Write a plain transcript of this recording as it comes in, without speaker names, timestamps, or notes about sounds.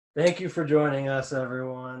Thank you for joining us,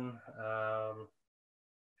 everyone.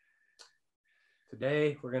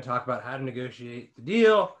 Today, we're going to talk about how to negotiate the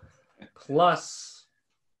deal. Plus,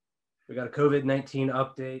 we got a COVID-19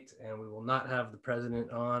 update, and we will not have the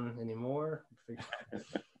president on anymore.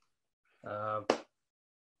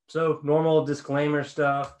 So, normal disclaimer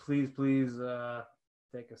stuff. Please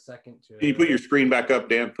take a second to... Can you put your screen back up,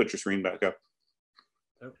 Dan? Put your screen back up.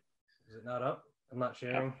 Oh, is it not up? I'm not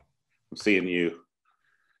sharing. I'm seeing you.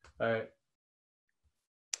 All right.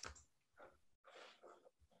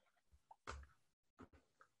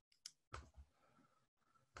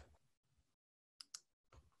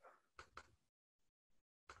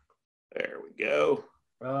 There we go.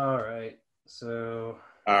 All right. So,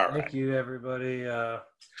 thank you, everybody. This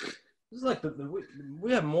is like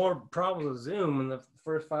we have more problems with Zoom in the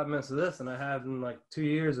first 5 minutes of this than I have in like 2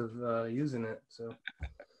 years of using it. So,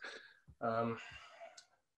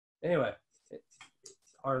 anyway,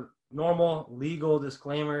 our normal legal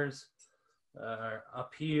disclaimers are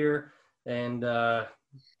up here, and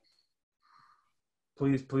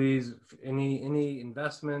please, any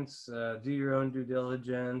investments, do your own due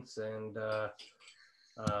diligence, and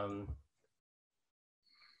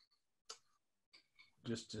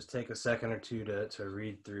just take a second or two to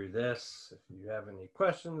read through this. If you have any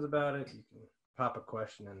questions about it, you can pop a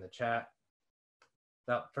question in the chat.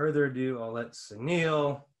 Without further ado, I'll let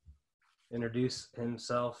Sunil introduce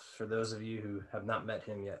himself for those of you who have not met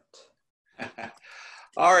him yet.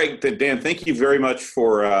 All right, Dan, thank you very much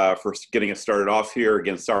for getting us started off here.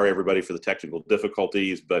 Again, sorry everybody for the technical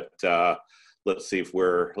difficulties, but let's see if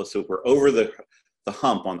we're over the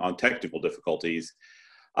hump on technical difficulties.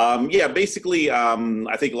 Yeah, basically,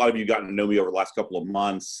 I think a lot of you have gotten to know me over the last couple of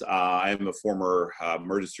months. I am a former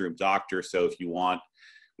emergency room doctor, so if you want,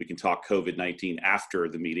 we can talk COVID-19 after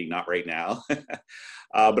the meeting, not right now.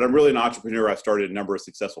 But I'm really an entrepreneur. I've started a number of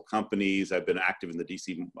successful companies. I've been active in the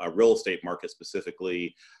DC real estate market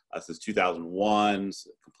specifically since 2001,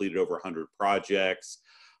 completed over 100 projects.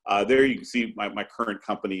 There you can see my current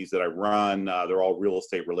companies that I run. They're all real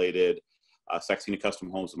estate related. Saxena Custom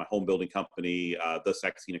Homes is my home building company. The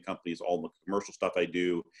Saxena Company is all the commercial stuff I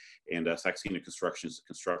do, and Saxena Construction is a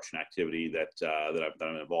construction activity that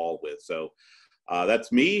I'm involved with. So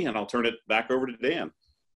that's me, and I'll turn it back over to Dan.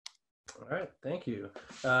 All right, thank you.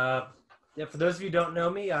 Yeah, for those of you who don't know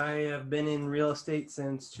me, I have been in real estate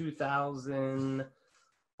since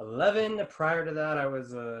 2011. Prior to that, I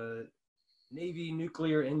was a Navy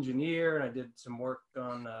nuclear engineer, and I did some work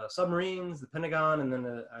on submarines, the Pentagon, and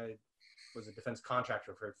then I was a defense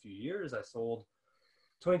contractor for a few years. I sold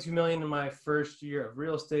 $22 million in my first year of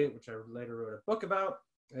real estate, which I later wrote a book about.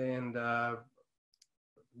 And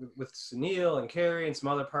with Sunil and Keri and some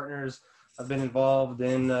other partners, I've been involved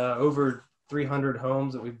in over 300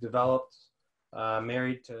 homes that we've developed.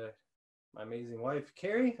 Married to my amazing wife,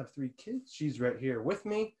 Keri. I have 3 kids. She's right here with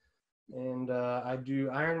me. And I do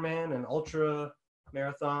Ironman and ultra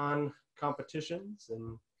marathon competitions.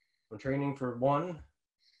 And I'm training for one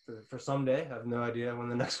for someday. I have no idea when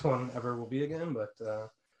the next one ever will be again, but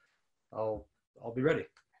I'll be ready.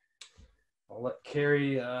 I'll let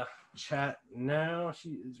Keri chat now.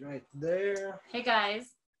 She is right there. Hey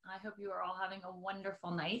guys, I hope you are all having a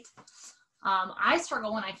wonderful night. I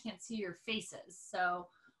struggle when I can't see your faces, so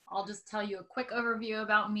I'll just tell you a quick overview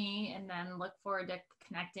about me and then look forward to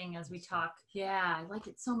connecting as we talk. Yeah, I like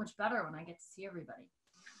it so much better when I get to see everybody.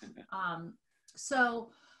 So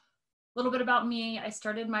a little bit about me. I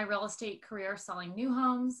started my real estate career selling new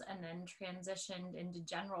homes and then transitioned into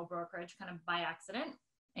general brokerage kind of by accident,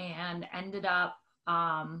 and ended up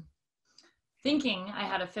thinking I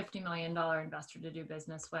had a $50 million investor to do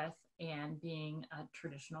business with and being a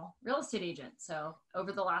traditional real estate agent. So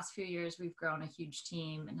over the last few years, we've grown a huge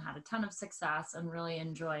team and had a ton of success and really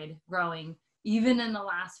enjoyed growing even in the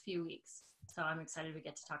last few weeks. So I'm excited we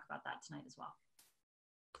get to talk about that tonight as well.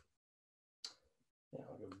 Yeah,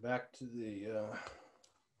 I'll go back to the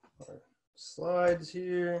our slides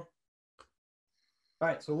here. All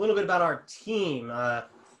right, so a little bit about our team.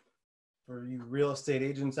 For you real estate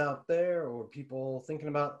agents out there or people thinking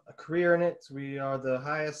about a career in it, we are the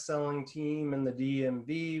highest selling team in the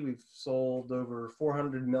DMV. We've sold over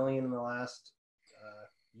 400 million in the last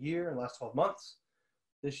year, in the last 12 months.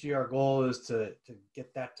 This year, our goal is to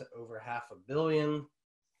get that to over $500 million.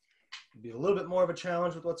 It'll be a little bit more of a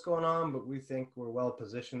challenge with what's going on, but we think we're well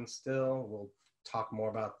positioned still. We'll talk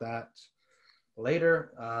more about that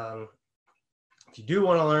later. If you do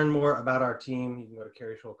want to learn more about our team, you can go to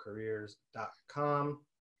kerishullcareers.com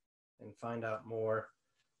and find out more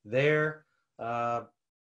there. Now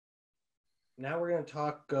we're going to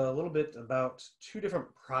talk a little bit about 2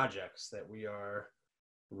 different projects that we are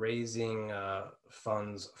raising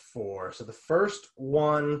funds for. So the first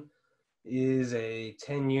one is a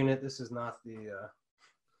 10 unit. This is not the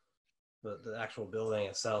actual building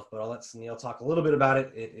itself, but I'll let Sunil talk a little bit about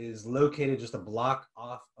it. It is located just a block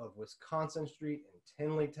off of Wisconsin Street in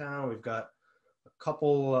Tinleytown. We've got a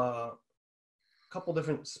couple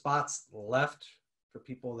different spots left for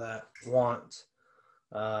people that want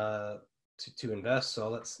to invest. So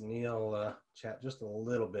I'll let Sunil chat just a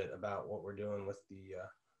little bit about what we're doing with the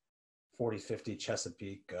 4050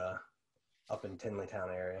 Chesapeake up in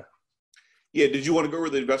Tinleytown area. Yeah, did you want to go over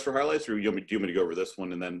the investor highlights, or do you want me to go over this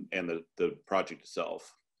one and the project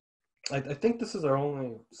itself? I think this is our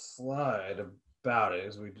only slide about it,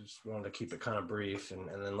 is we just wanted to keep it kind of brief and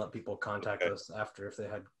then let people contact us after if they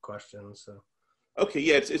had questions. So. Okay,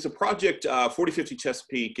 yeah, it's a project, 4050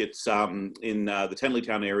 Chesapeake. It's in the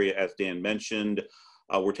Tenleytown area, as Dan mentioned.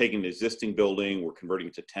 We're taking an existing building, we're converting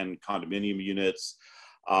it to 10 condominium units.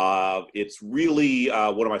 It's really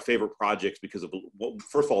one of my favorite projects because of, well,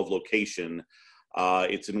 first of all, of location.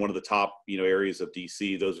 It's in one of the top, areas of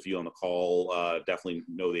DC. Those of you on the call definitely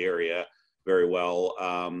know the area very well.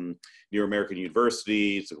 Near American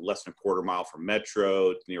University, it's less than a quarter mile from Metro.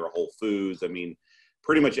 It's near a Whole Foods. I mean,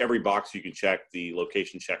 pretty much every box you can check, the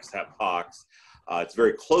location checks that box. It's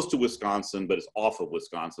very close to Wisconsin, but it's off of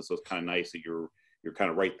Wisconsin, so it's kind of nice that you're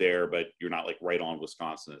kind of right there, but you're not like right on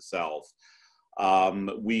Wisconsin itself.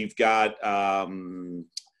 We've got,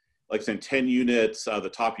 like I said, 10 units. The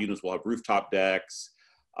top units will have rooftop decks,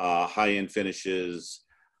 high-end finishes.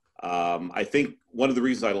 I think one of the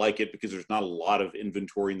reasons I like it, because there's not a lot of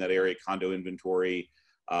inventory in that area, condo inventory.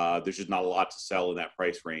 There's just not a lot to sell in that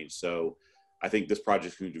price range. So I think this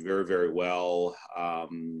project is going to do very, very well.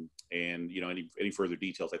 And, any further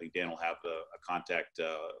details, I think Dan will have a contact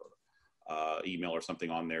email or something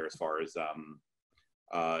on there as far as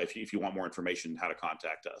if you want more information, how to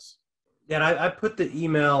contact us. Yeah, and I put the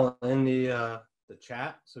email in the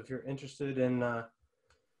chat. So if you're interested in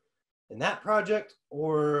that project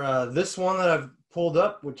or this one that I've pulled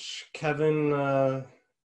up, which Kevin,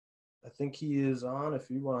 I think he is on. If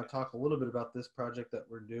you want to talk a little bit about this project that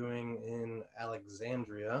we're doing in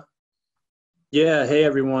Alexandria. Yeah, hey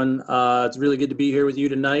everyone. It's really good to be here with you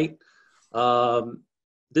tonight.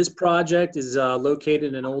 This project is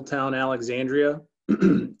located in Old Town Alexandria.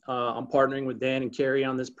 I'm partnering with Dan and Keri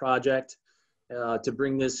on this project to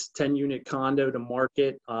bring this 10-unit condo to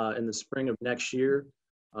market in the spring of next year.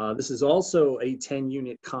 This is also a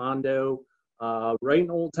 10-unit condo right in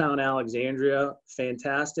Old Town Alexandria.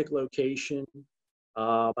 Fantastic location,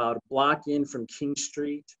 about a block in from King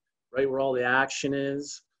Street, right where all the action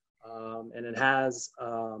is. And it has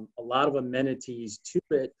a lot of amenities to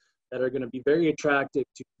it that are going to be very attractive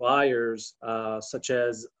to buyers, such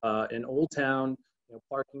as in Old Town,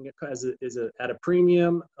 parking is at a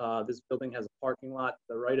premium. This building has a parking lot to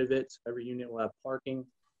the right of it, so every unit will have parking.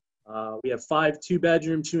 We have 5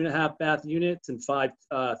 2-bedroom, 2.5 bath units and 5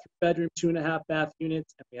 3-bedroom, 2.5 bath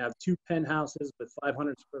units. And we have 2 penthouses with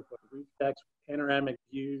 500 square foot roof decks with panoramic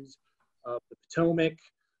views of the Potomac,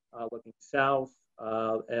 looking south,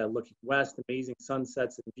 looking west, amazing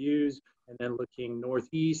sunsets and views, and then looking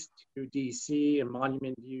northeast to DC and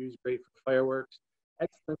monument views, great for fireworks.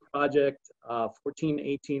 Excellent project, 14 to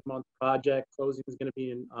 18-month project. Closing is going to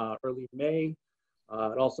be in early May.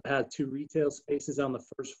 It also has 2 retail spaces on the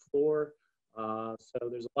first floor. So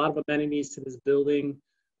there's a lot of amenities to this building.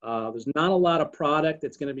 There's not a lot of product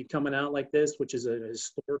that's going to be coming out like this, which is a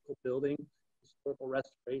historical building, historical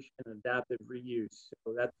restoration and adaptive reuse.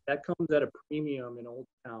 So that comes at a premium in Old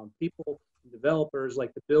Town. People, developers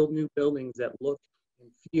like to build new buildings that look and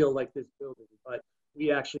feel like this building, but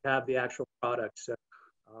we actually have the actual product. So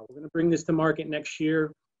we're going to bring this to market next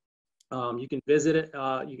year. You can visit it.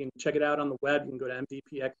 You can check it out on the web. You can go to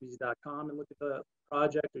mvpequities.com and look at the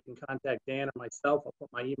project. You can contact Dan or myself. I'll put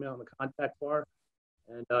my email in the contact bar.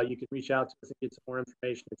 And you can reach out to us and get some more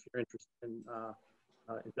information if you're interested in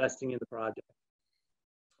investing in the project.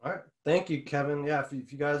 All right. Thank you, Kevin. Yeah,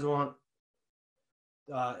 if you guys want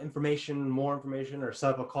more information, or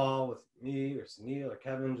set up a call with me or Sunil or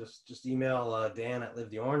Kevin, just email Dan at Live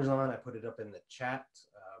the Orange Line. I put it up in the chat.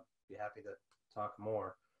 Be happy to talk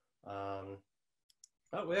more. Oh,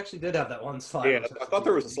 we actually did have that one slide. Yeah, I thought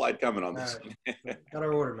there was a slide coming on this. Got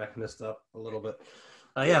our order messed up a little bit.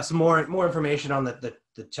 Yeah, some more information on the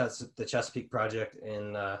Chesapeake project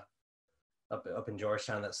in up in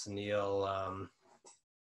Georgetown that Sunil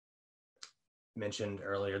mentioned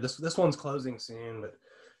earlier. This one's closing soon, but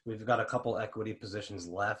we've got a couple equity positions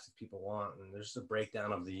left if people want. And there's a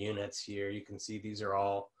breakdown of the units here. You can see these are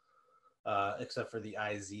all, except for the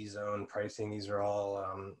IZ zone pricing, these are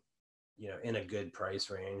all in a good price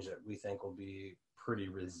range that we think will be pretty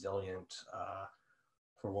resilient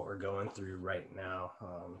for what we're going through right now.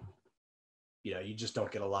 You just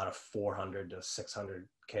don't get a lot of 400 to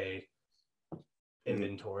 600K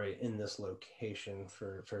inventory in this location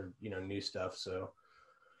for new stuff. So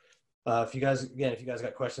if you guys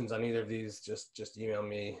got questions on either of these, just email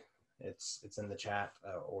me. It's in the chat,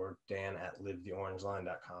 or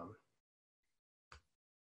dan@livetheorangeline.com.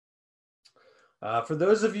 For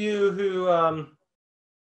those of you who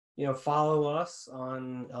follow us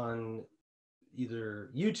on either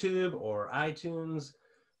YouTube or iTunes,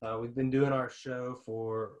 we've been doing our show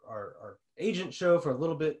for our agent show for a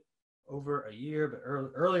little bit over a year, but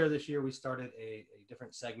earlier this year we started a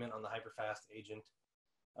different segment on the HyperFast agent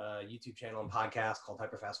YouTube channel and podcast called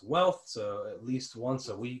HyperFast Wealth. So at least once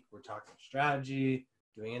a week we're talking strategy,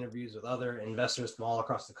 doing interviews with other investors from all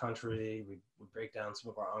across the country. We break down some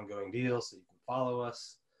of our ongoing deals, so you can follow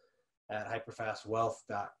us at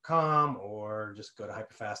hyperfastwealth.com or just go to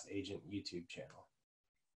HyperFast Agent YouTube channel.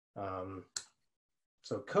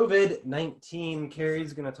 So COVID-19,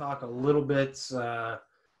 Keri's going to talk a little bit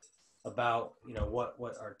about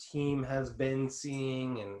what our team has been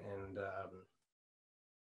seeing and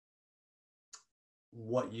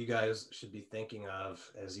what you guys should be thinking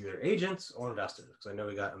of as either agents or investors, because I know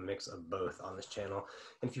we got a mix of both on this channel.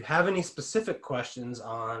 And if you have any specific questions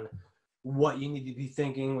on what you need to be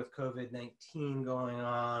thinking with COVID-19 going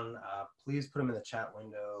on, please put them in the chat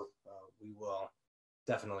window. We will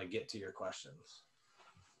definitely get to your questions.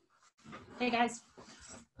 Hey guys.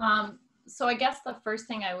 So I guess the first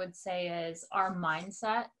thing I would say is our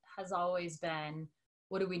mindset has always been,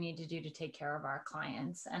 what do we need to do to take care of our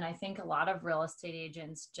clients? And I think a lot of real estate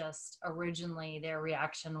agents just originally their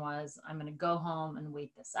reaction was, I'm going to go home and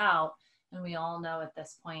wait this out. And we all know at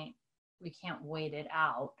this point, we can't wait it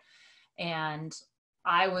out. And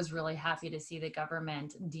I was really happy to see the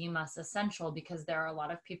government deem us essential, because there are a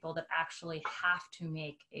lot of people that actually have to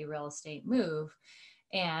make a real estate move.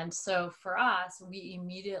 And so for us, we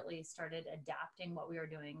immediately started adapting what we were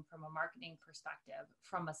doing from a marketing perspective,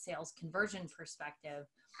 from a sales conversion perspective,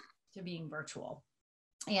 to being virtual.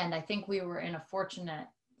 And I think we were in a fortunate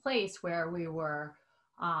place where we were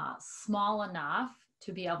small enough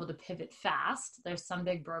to be able to pivot fast. There's some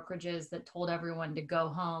big brokerages that told everyone to go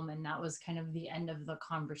home, and that was kind of the end of the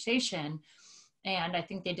conversation. And I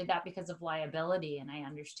think they did that because of liability. And I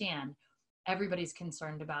understand everybody's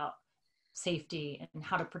concerned about safety and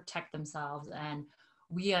how to protect themselves, and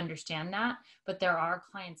we understand that, but there are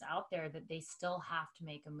clients out there that they still have to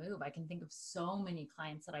make a move. I can think of so many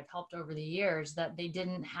clients that I've helped over the years that they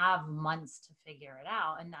didn't have months to figure it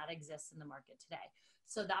out, and that exists in the market today.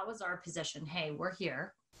 So that was our position. Hey, we're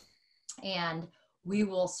here and we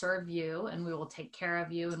will serve you and we will take care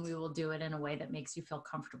of you, and we will do it in a way that makes you feel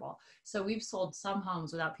comfortable. So we've sold some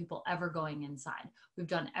homes without people ever going inside. We've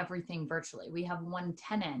done everything virtually. We have one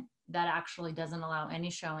tenant that actually doesn't allow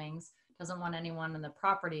any showings, doesn't want anyone in the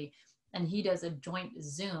property. And he does a joint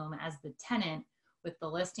Zoom as the tenant with the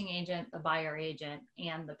listing agent, the buyer agent,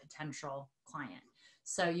 and the potential client.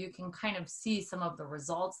 So you can kind of see some of the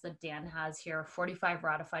results that Dan has here, 45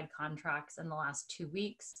 ratified contracts in the last 2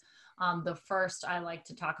 weeks. The first, I like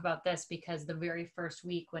to talk about this because the very first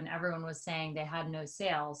week when everyone was saying they had no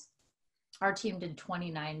sales, our team did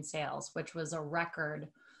 29 sales, which was a record.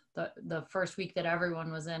 The first week that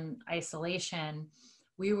everyone was in isolation,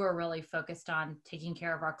 we were really focused on taking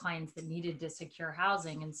care of our clients that needed to secure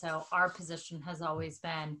housing. And so our position has always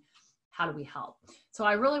been, how do we help? So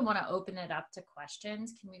I really want to open it up to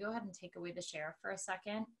questions. Can we go ahead and take away the share for a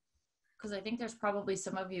second? Because I think there's probably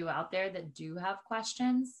some of you out there that do have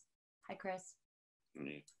questions. Hi, Chris.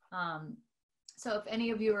 So if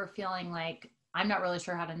any of you are feeling like, I'm not really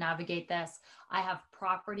sure how to navigate this, I have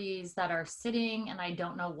properties that are sitting and I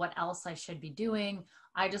don't know what else I should be doing,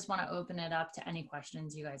 I just want to open it up to any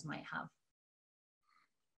questions you guys might have.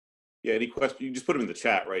 Yeah, any questions? You just put them in the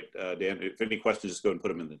chat, right, Dan? If any questions, just go and put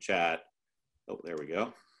them in the chat. Oh, there we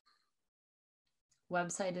go.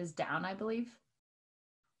 Website is down, I believe.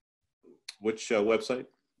 Which website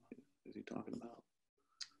is he talking about?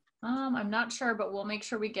 I'm not sure, but we'll make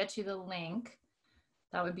sure we get you the link.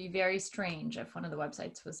 That would be very strange if one of the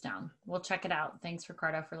websites was down. We'll check it out. Thanks,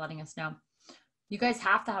 Ricardo, for letting us know. You guys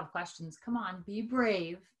have to have questions. Come on, be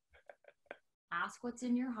brave. Ask what's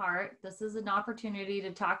in your heart. This is an opportunity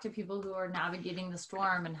to talk to people who are navigating the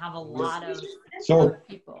storm and have a lot of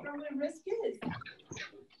people.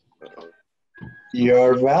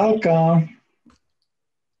 You're welcome.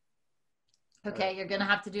 Okay, you're going to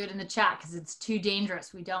have to do it in the chat because it's too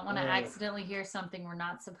dangerous. We don't want to accidentally hear something we're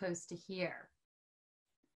not supposed to hear.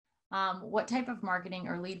 What type of marketing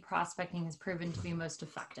or lead prospecting has proven to be most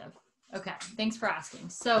effective? Okay, thanks for asking.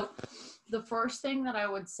 So the first thing that I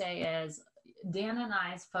would say is Dan and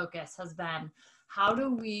I's focus has been, how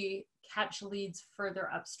do we catch leads further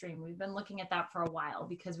upstream? We've been looking at that for a while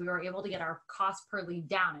because we were able to get our cost per lead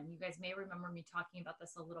down. And you guys may remember me talking about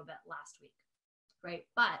this a little bit last week, right?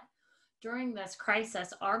 But during this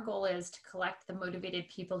crisis, our goal is to collect the motivated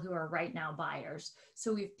people who are right now buyers.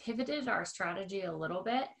 So we've pivoted our strategy a little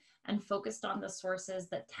bit and focused on the sources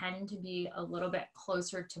that tend to be a little bit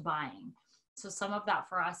closer to buying. So some of that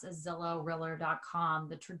for us is Zillow, Realtor.com,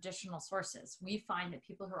 the traditional sources. We find that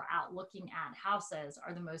people who are out looking at houses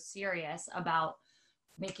are the most serious about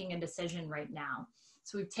making a decision right now.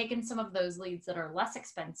 So we've taken some of those leads that are less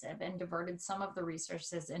expensive and diverted some of the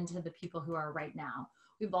resources into the people who are right now.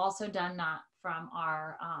 We've also done that from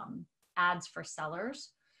our ads for sellers.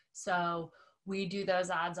 So we do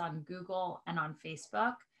those ads on Google and on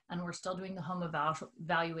Facebook, and we're still doing the home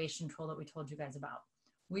evaluation tool that we told you guys about.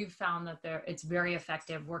 We've found that it's very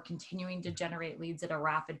effective. We're continuing to generate leads at a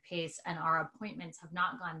rapid pace, and our appointments have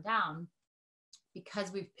not gone down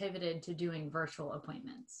because we've pivoted to doing virtual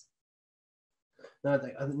appointments.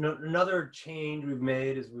 Another change we've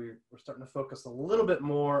made is we're starting to focus a little bit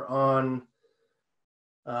more on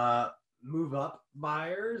move up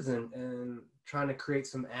buyers and trying to create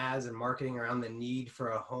some ads and marketing around the need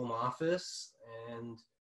for a home office. And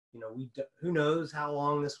who knows how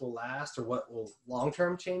long this will last or what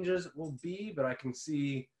long-term changes will be, but I can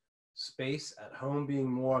see space at home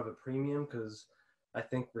being more of a premium, because I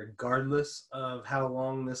think regardless of how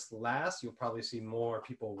long this lasts, you'll probably see more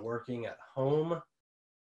people working at home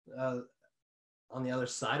on the other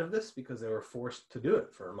side of this because they were forced to do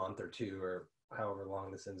it for a month or two or however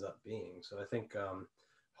long this ends up being. So I think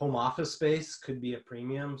home office space could be a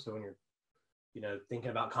premium. So when you're thinking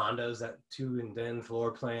about condos, that 2 and den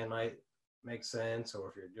floor plan might make sense. Or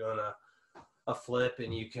if you're doing a flip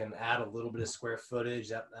and you can add a little bit of square footage,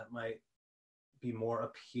 that might be more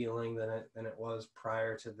appealing than it was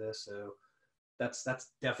prior to this. So that's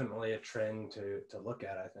definitely a trend to look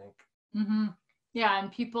at, I think. Mm-hmm. Yeah, and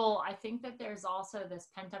I think that there's also this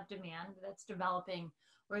pent-up demand that's developing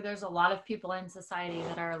where there's a lot of people in society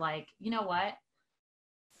that are like, you know what?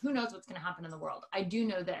 Who knows what's going to happen in the world? I do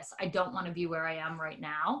know this. I don't want to be where I am right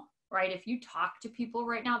now, right? If you talk to people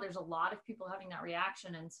right now, there's a lot of people having that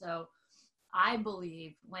reaction. And so I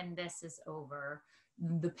believe when this is over,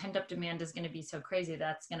 the pent-up demand is going to be so crazy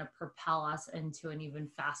that's going to propel us into an even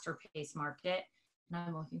faster paced market. And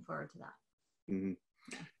I'm looking forward to that. Mm-hmm.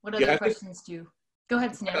 What other questions do you? Go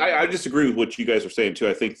ahead, Sunil. I just agree with what you guys are saying too.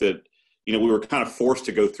 I think that we were kind of forced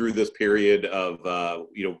to go through this period of,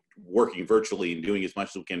 working virtually and doing as much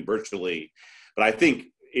as we can virtually. But I think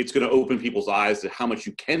it's going to open people's eyes to how much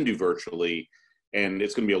you can do virtually. And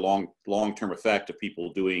it's going to be a long-term effect of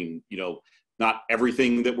people doing, not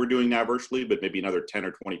everything that we're doing now virtually, but maybe another 10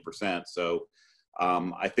 or 20%. So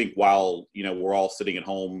I think while, we're all sitting at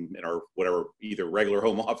home in our whatever, either regular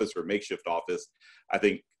home office or makeshift office, I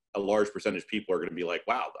think a large percentage of people are going to be like,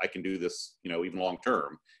 wow, I can do this, even long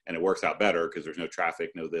term, and it works out better because there's no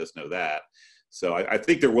traffic, no this, no that. So I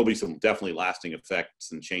think there will be some definitely lasting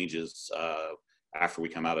effects and changes after we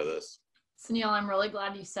come out of this. Sunil, I'm really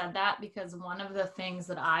glad you said that, because one of the things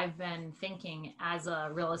that I've been thinking as a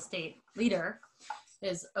real estate leader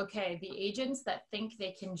is, okay, the agents that think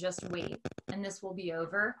they can just wait and this will be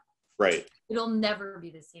over, right? It'll never be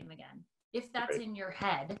the same again. If that's in your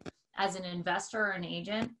head as an investor or an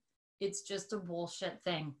agent, it's just a bullshit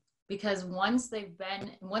thing. Because once the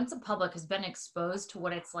public has been exposed to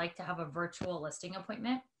what it's like to have a virtual listing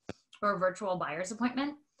appointment or a virtual buyer's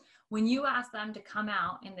appointment, when you ask them to come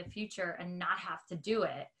out in the future and not have to do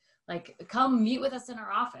it, like come meet with us in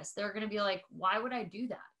our office, they're going to be like, why would I do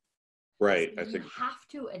that? Right. So you have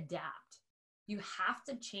to adapt. You have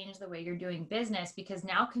to change the way you're doing business, because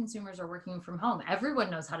now consumers are working from home. Everyone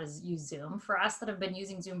knows how to use Zoom. For us that have been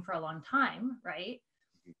using Zoom for a long time, right?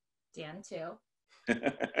 Dan too.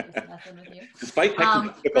 Messing with you. Despite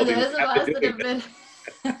for those of us that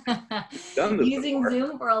have been using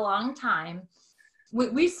Zoom for a long time,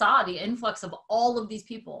 we saw the influx of all of these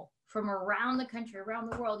people from around the country, around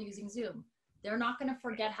the world using Zoom. They're not going to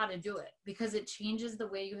forget how to do it because it changes the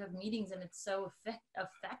way you have meetings, and it's so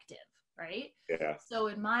effective, right? Yeah. So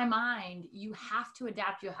in my mind, you have to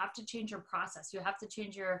adapt. You have to change your process. You have to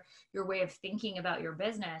change your way of thinking about your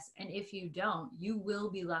business. And if you don't, you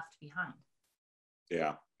will be left behind.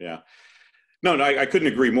 Yeah. Yeah. No, I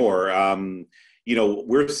couldn't agree more.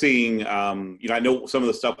 We're seeing, I know some of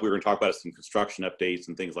the stuff we were going to talk about is some construction updates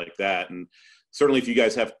and things like that. And certainly if you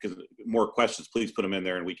guys have more questions, please put them in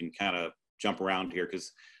there and we can kind of jump around here,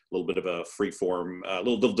 because little bit of a free form, a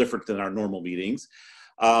little different than our normal meetings.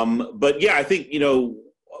 But yeah, I think,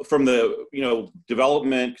 from the,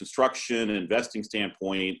 development, construction, investing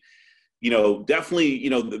standpoint, definitely,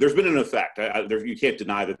 there's been an effect. You can't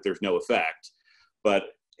deny that there's no effect, but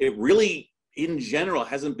it really, in general,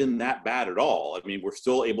 hasn't been that bad at all. I mean, we're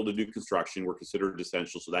still able to do construction. We're considered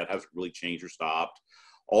essential, so that hasn't really changed or stopped.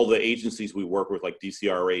 All the agencies we work with, like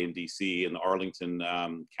DCRA in DC and Arlington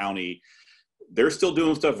County, they're still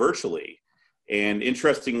doing stuff virtually. And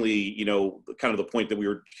interestingly, kind of the point that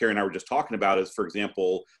Keri and I were just talking about is, for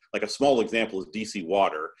example, like a small example is DC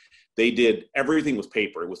Water. They did, everything was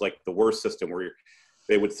paper. It was like the worst system where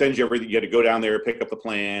they would send you everything. You had to go down there, pick up the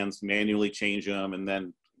plans, manually change them, and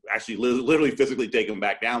then actually literally physically take them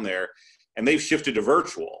back down there. And they've shifted to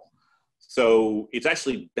virtual. So it's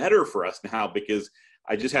actually better for us now, because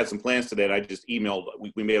I just had some plans today and I just emailed,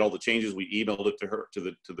 we made all the changes. We emailed it to her,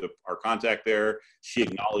 our contact there. She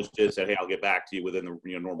acknowledged it, said, hey, I'll get back to you within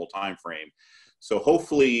the normal time frame. So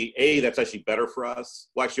hopefully, A, that's actually better for us.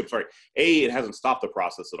 Well, actually, I'm sorry. A, it hasn't stopped the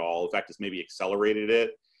process at all. In fact, it's maybe accelerated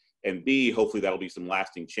it. And B, hopefully that'll be some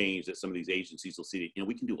lasting change that some of these agencies will see that,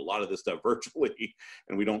 we can do a lot of this stuff virtually,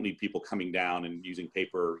 and we don't need people coming down and using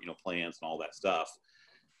paper, plans and all that stuff.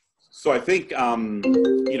 So I think, whoa,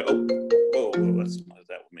 what is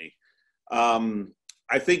that with me?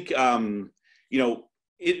 I think,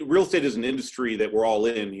 real estate as an industry that we're all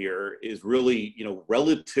in here is really,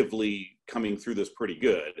 relatively coming through this pretty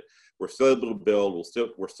good. We're still able to build.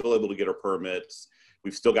 We're still able to get our permits.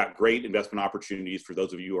 We've still got great investment opportunities for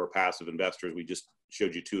those of you who are passive investors. We just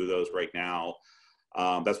showed you 2 of those right now.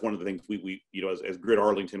 That's one of the things we as GRID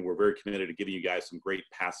Arlington, we're very committed to giving you guys some great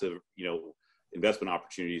passive, investment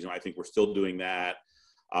opportunities. And I think we're still doing that.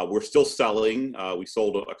 We're still selling. We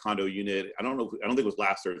sold a condo unit. I don't think it was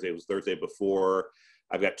last Thursday. It was Thursday before.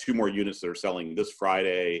 I've got 2 more units that are selling this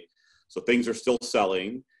Friday. So things are still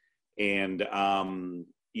selling. And, and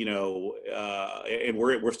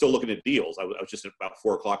we're still looking at deals. I was just at about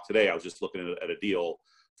 4 o'clock today. I was just looking at a deal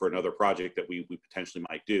for another project that we potentially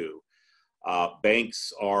might do.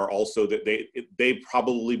 Banks are also that they've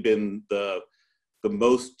probably been the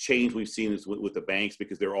most change we've seen is with the banks,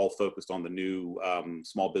 because they're all focused on the new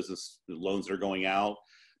small business loans that are going out.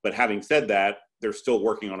 But having said that, they're still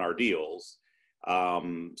working on our deals.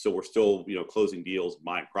 So we're still, closing deals,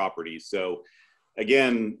 buying properties. So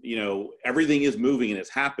again, everything is moving and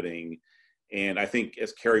it's happening. And I think,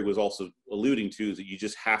 as Keri was also alluding to, is that you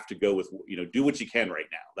just have to go with, do what you can right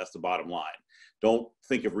now. That's the bottom line. Don't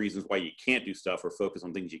think of reasons why you can't do stuff or focus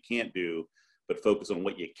on things you can't do, but focus on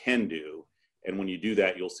what you can do. And when you do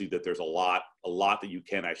that, you'll see that there's a lot that you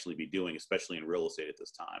can actually be doing, especially in real estate at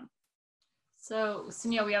this time. So,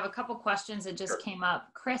 Sunil, we have a couple questions that just came up.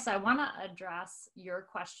 Chris, I want to address your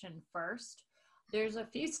question first. There's a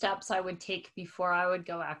few steps I would take before I would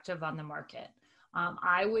go active on the market.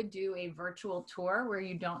 I would do a virtual tour where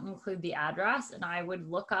you don't include the address, and I would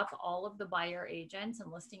look up all of the buyer agents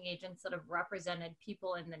and listing agents that have represented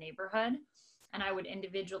people in the neighborhood. And I would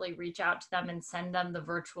individually reach out to them and send them the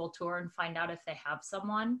virtual tour and find out if they have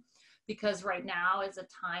someone. Because right now is a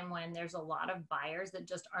time when there's a lot of buyers that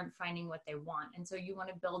just aren't finding what they want. And so you want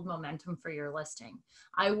to build momentum for your listing.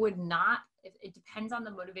 I would not, it depends on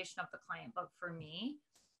the motivation of the client, but for me,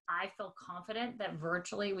 I feel confident that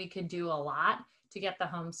virtually we could do a lot to get the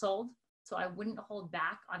home sold. So I wouldn't hold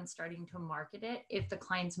back on starting to market it if the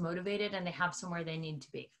client's motivated and they have somewhere they need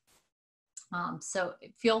to be. So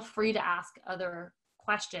feel free to ask other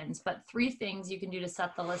questions, but 3 things you can do to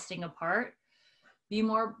set the listing apart. Be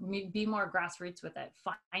more grassroots with it.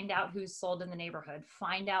 Find out who's sold in the neighborhood.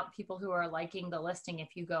 Find out people who are liking the listing if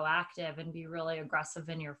you go active, and be really aggressive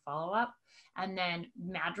in your follow-up. And then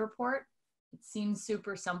Madge report. It seems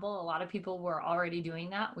super simple. A lot of people were already doing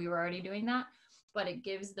that. We were already doing that, but it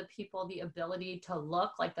gives the people the ability to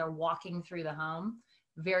look like they're walking through the home.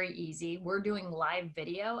 Very easy. We're doing live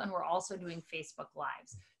video, and we're also doing Facebook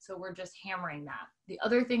Lives. So we're just hammering that. The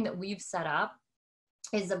other thing that we've set up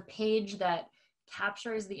is a page that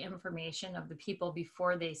captures the information of the people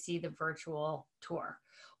before they see the virtual tour.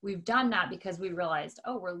 We've done that because we realized,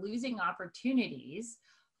 we're losing opportunities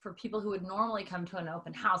for people who would normally come to an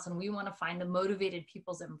open house, and we want to find the motivated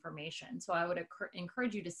people's information. So I would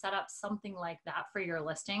encourage you to set up something like that for your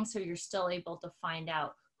listing, so you're still able to find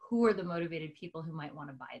out who are the motivated people who might want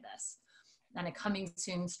to buy this. And a coming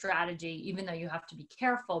soon strategy, even though you have to be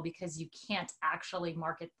careful because you can't actually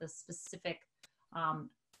market the specific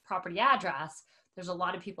property address, there's a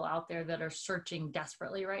lot of people out there that are searching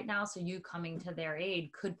desperately right now. So you coming to their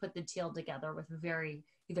aid could put the deal together with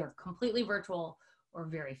either completely virtual or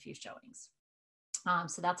very few showings.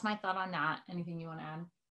 So that's my thought on that. Anything you want to add?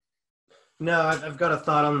 No, I've got a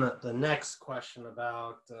thought on the next question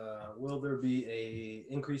about will there be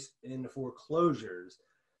a increase in foreclosures?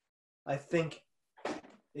 I think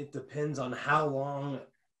it depends on how long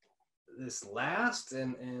this lasts,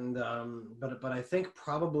 but I think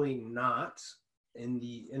probably not in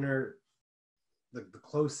the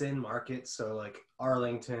close-in market. So like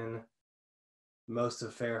Arlington, most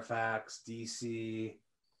of Fairfax, DC,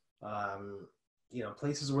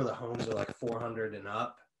 places where the homes are like 400 and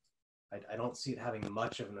up. I don't see it having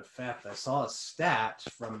much of an effect. I saw a stat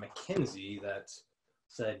from McKinsey that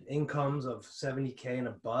said incomes of 70K and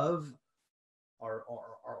above are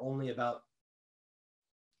only about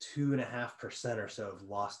 2.5% or so have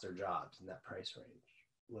lost their jobs in that price range,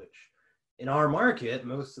 which in our market,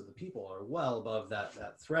 most of the people are well above that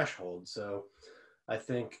threshold. So I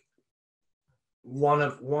think one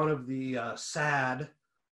of the sad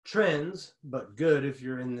trends, but good if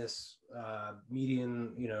you're in this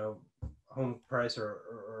median, home price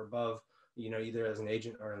or above, either as an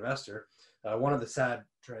agent or investor. One of the sad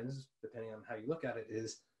trends, depending on how you look at it,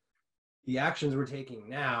 is the actions we're taking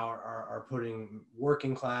now are putting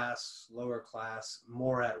working class, lower class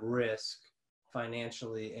more at risk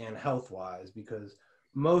financially and health-wise, because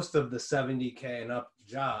most of the 70K and up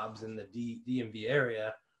jobs in the DMV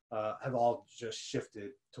area have all just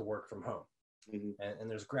shifted to work from home. Mm-hmm. And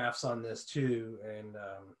there's graphs on this too. And,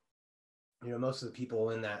 most of the people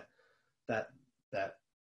in that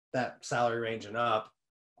salary range and up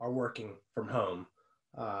are working from home.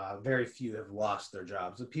 Very few have lost their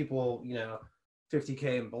jobs. The people,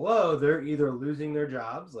 50K and below, they're either losing their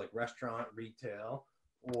jobs like restaurant, retail,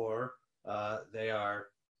 or they are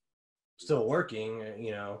still working,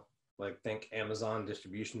 like think Amazon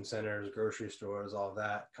distribution centers, grocery stores, all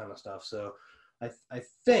that kind of stuff. So I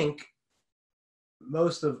think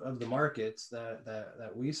most of the markets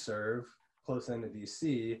that we serve close into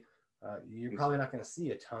DC, you're probably not going to see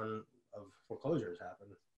a ton of foreclosures happen.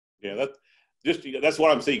 Yeah, that's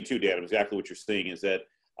what I'm seeing too, Dan. Exactly what you're seeing is that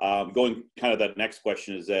going kind of that next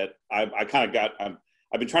question is that I've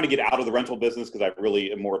been trying to get out of the rental business because I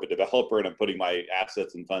really am more of a developer and I'm putting my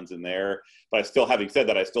assets and funds in there. But having said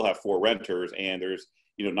that, I still have 4 renters, and there's,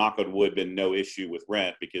 knock on wood, been no issue with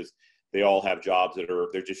rent because they all have jobs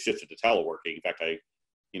they're just shifted to teleworking. In fact, they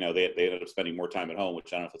ended up spending more time at home,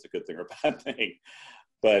 which I don't know if it's a good thing or a bad thing.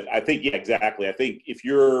 But I think, yeah, exactly. I think if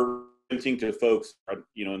you're renting to folks,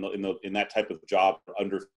 in that type of job,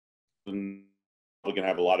 under, probably going to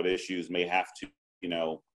have a lot of issues, may have to,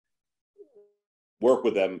 work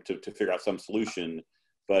with them to figure out some solution.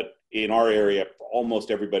 But in our area,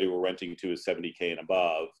 almost everybody we're renting to is 70K and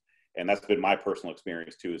above. And that's been my personal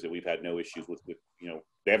experience too, is that we've had no issues with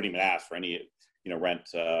they haven't even asked for any, rent,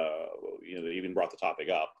 they even brought the topic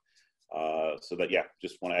up. So that, yeah,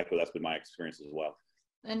 just want to echo, that's been my experience as well.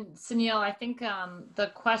 And Sunil, I think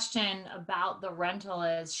the question about the rental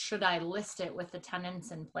is, should I list it with the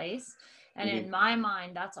tenants in place? And in my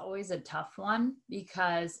mind, that's always a tough one,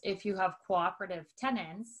 because if you have cooperative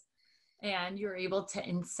tenants and you're able to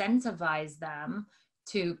incentivize them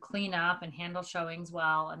to clean up and handle showings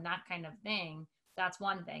well and that kind of thing, that's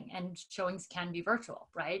one thing. And showings can be virtual,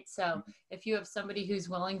 right? So if you have somebody who's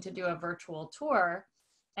willing to do a virtual tour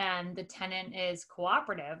and the tenant is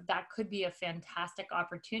cooperative, that could be a fantastic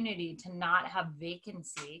opportunity to not have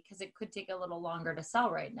vacancy, because it could take a little longer to sell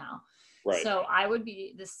right now. Right. So I would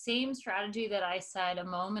be the same strategy that I said a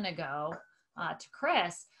moment ago to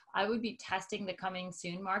Chris. I would be testing the coming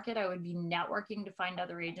soon market. I would be networking to find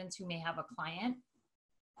other agents who may have a client,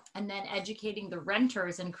 and then educating the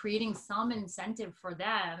renters and creating some incentive for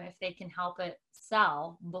them if they can help it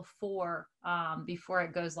sell before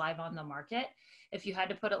it goes live on the market. If you had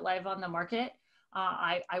to put it live on the market,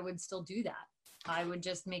 I would still do that. I would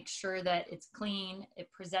just make sure that it's clean,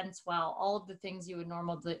 it presents well, all of the things you would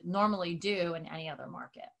normally do in any other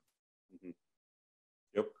market. Mm-hmm.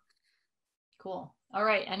 Yep. Cool. All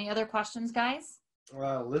right. Any other questions, guys?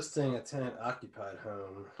 Listing a tenant occupied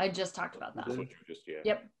home. I just talked about that.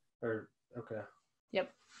 Yep. Okay.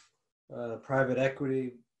 Yep. Private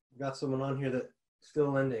equity. Got someone on here that's still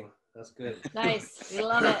lending. That's good. Nice. We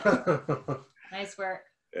love it. Nice work.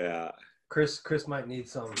 Yeah. Chris might need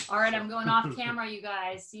some. All right, I'm going off camera, you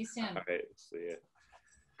guys. See you soon. All right, see ya.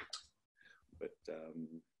 But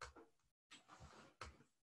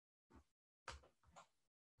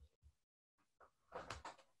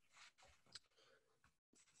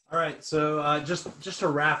all right, so just to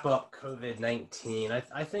wrap up COVID-19,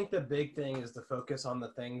 I think the big thing is to focus on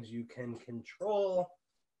the things you can control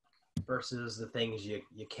versus the things you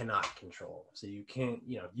cannot control. So you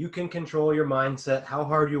can control your mindset, how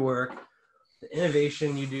hard you work, the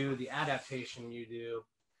innovation you do, the adaptation you do,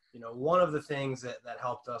 one of the things that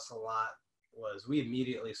helped us a lot was we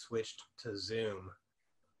immediately switched to Zoom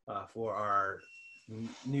for our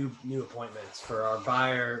new appointments, for our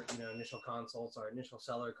buyer, initial consults, our initial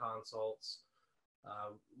seller consults.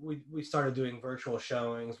 We started doing virtual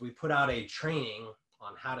showings. We put out a training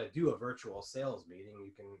on how to do a virtual sales meeting.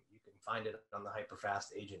 You can find it on the HyperFast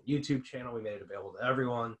Agent YouTube channel. We made it available to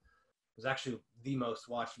everyone. It was actually the most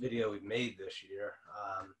watched video we've made this year.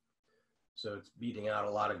 So it's beating out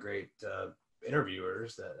a lot of great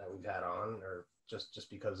interviewers that we've had on, or just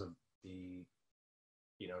because of the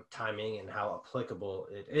timing and how applicable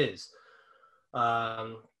it is.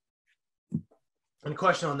 And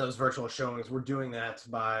question on those virtual showings, we're doing that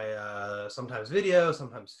by sometimes video,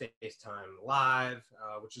 sometimes FaceTime live,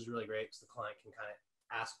 which is really great because the client can kind of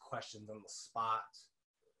ask questions on the spot,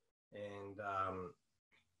 and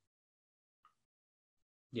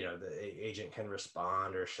the agent can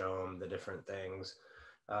respond or show them the different things.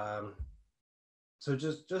 So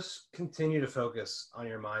just continue to focus on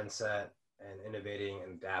your mindset and innovating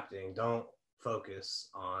and adapting. Don't focus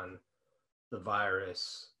on the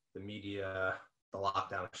virus, the media, the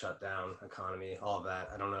lockdown, shutdown, economy, all of that.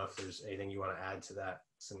 I don't know if there's anything you want to add to that,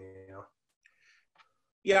 Sunil.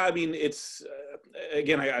 Yeah, I mean, it's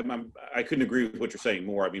again, I couldn't agree with what you're saying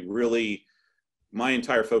more. I mean, really, my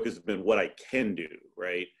entire focus has been what I can do,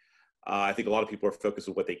 right? I think a lot of people are focused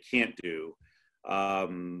on what they can't do.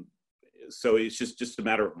 So it's just a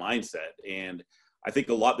matter of mindset. And I think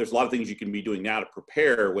there's a lot of things you can be doing now to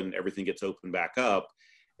prepare when everything gets opened back up.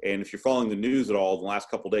 And if you're following the news at all, in the last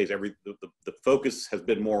couple of days, the focus has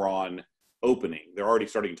been more on opening. They're already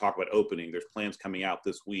starting to talk about opening. There's plans coming out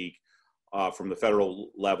this week from the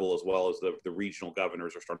federal level, as well as the regional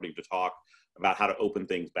governors are starting to talk about how to open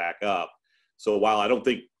things back up. So while I don't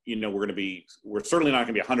think, we're certainly not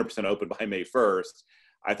going to be 100% open by May 1st,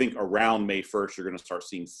 I think around May 1st, you're going to start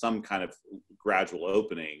seeing some kind of gradual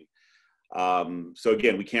opening. So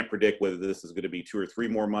again, we can't predict whether this is going to be 2 or 3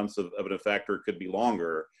 more months of an effect, or it could be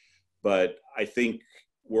longer. But I think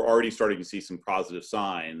we're already starting to see some positive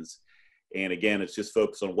signs. And again, it's just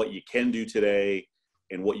focus on what you can do today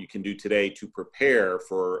and what you can do today to prepare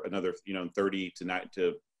for another, 30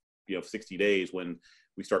 to 60 days when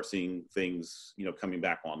we start seeing things, coming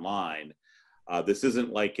back online. This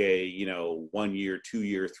isn't like a, 1 year, 2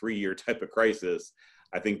 year, 3 year type of crisis.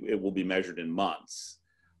 I think it will be measured in months.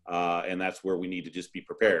 And that's where we need to just be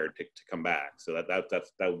prepared to come back. So that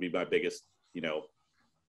would be my biggest,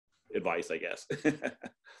 advice, I guess.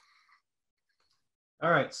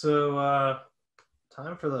 All right. So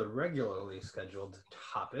time for the regularly scheduled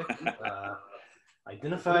topic,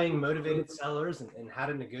 identifying motivated sellers and how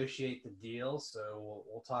to negotiate the deal. So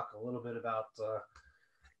we'll talk a little bit about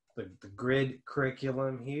the GRID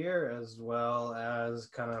curriculum here, as well as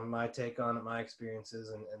kind of my take on it, my experiences,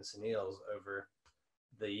 and Sunil's over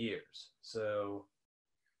the years. So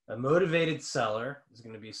a motivated seller is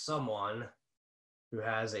going to be someone who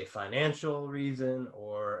has a financial reason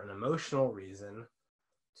or an emotional reason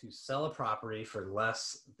to sell a property for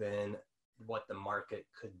less than what the market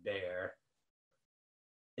could bear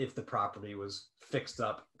if the property was fixed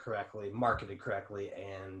up correctly, marketed correctly,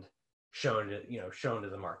 and shown to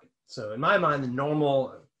the market. So in my mind, the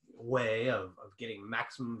normal way of getting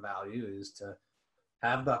maximum value is to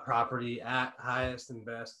have the property at highest and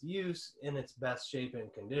best use, in its best shape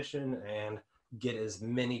and condition, and get as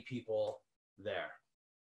many people there.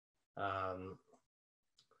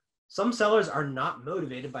 Some sellers are not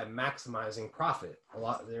motivated by maximizing profit.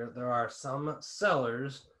 There are some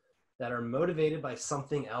sellers that are motivated by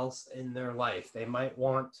something else in their life. They might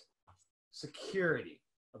want security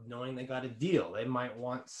of knowing they got a deal. They might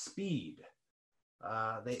want speed.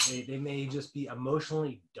 They may just be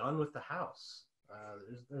emotionally done with the house.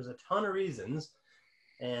 There's a ton of reasons,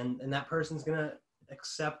 and that person's gonna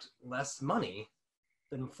accept less money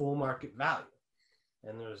than full market value.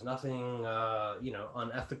 And there's nothing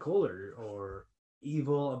unethical or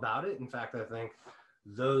evil about it. In fact, I think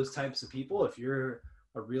those types of people, if you're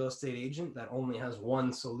a real estate agent that only has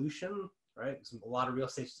one solution, right? A lot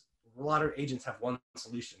of agents have one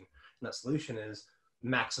solution, and that solution is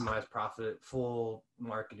maximize profit, full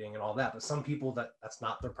marketing, and all that. But some people, that's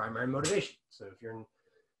not their primary motivation. So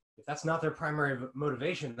if that's not their primary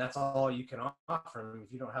motivation, that's all you can offer them.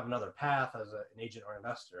 If you don't have another path as an agent or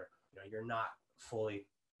investor, you're not fully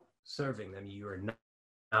serving them. You are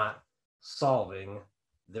not solving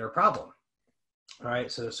their problem. All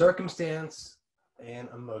right. So circumstance and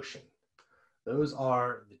emotion, those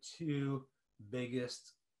are the two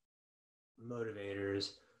biggest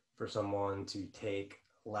motivators for someone to take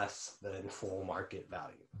less than full market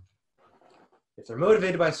value. if they're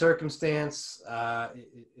motivated by circumstance,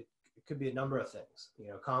 it could be a number of things. You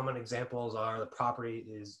know, common examples are the property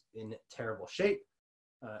is in terrible shape,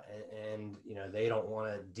 and you know, they don't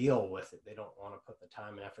want to deal with it. They don't want to put the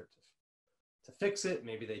time and effort to fix it.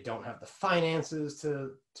 Maybe they don't have the finances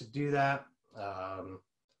to do that.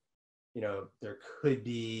 You know, there could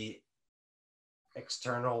be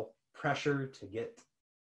external pressure to get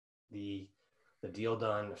the deal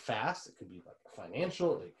done fast. It could be like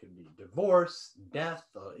financial, it could be divorce, death,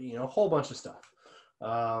 you know, a whole bunch of stuff.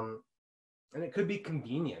 And it could be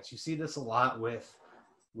convenience. You see this a lot with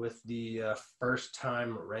the first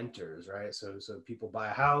time renters, right? So people buy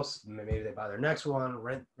a house, maybe they buy their next one,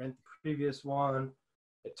 rent the previous one.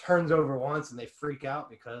 It turns over once and they freak out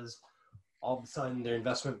because all of a sudden their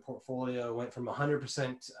investment portfolio went from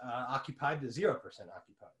 100% occupied to 0%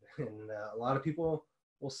 occupied. And a lot of people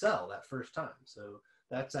will sell that first time. So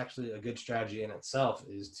that's actually a good strategy in itself,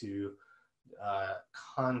 is to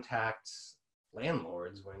contact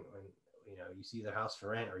landlords when you know, you see their house for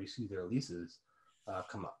rent or you see their leases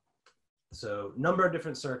come up. So number of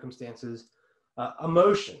different circumstances.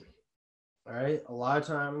 Emotion, all right? A lot of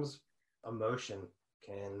times emotion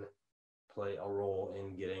can play a role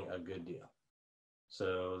in getting a good deal.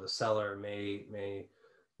 So the seller may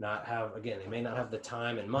not have, again, they may not have the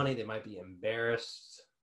time and money. They might be embarrassed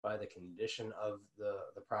by the condition of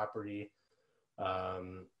the property.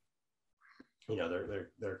 You know,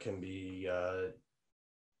 there can be a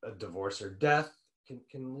divorce or death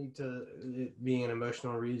can lead to it being an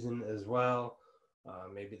emotional reason as well.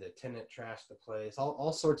 Maybe the tenant trashed the place.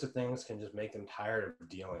 All sorts of things can just make them tired of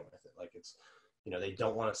dealing with it. Like, it's, you know, they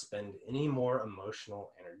don't want to spend any more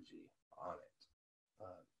emotional energy on it.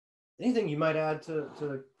 Anything you might add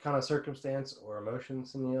to kind of circumstance or emotion,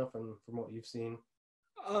 Sunil, from what you've seen?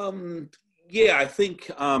 Yeah, I think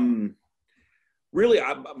really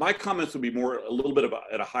my comments would be more a little bit about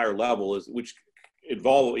at a higher level, is which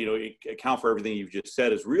involve, you know, account for everything you've just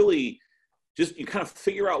said, is really just you kind of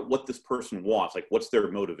figure out what this person wants, like what's their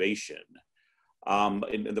motivation.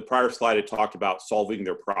 In the prior slide, it talked about solving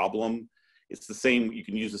their problem. It's the same, you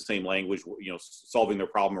can use the same language, you know, solving their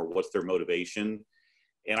problem or what's their motivation.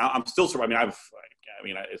 And I'm still, I mean,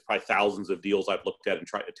 it's probably thousands of deals I've looked at and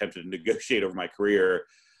attempted to negotiate over my career.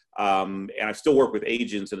 And I still work with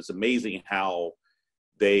agents, and it's amazing how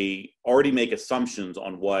they already make assumptions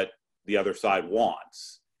on what the other side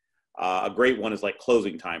wants. A great one is like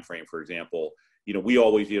closing time frame, for example. You know, we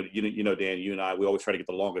always, Dan, you and I, we always try to get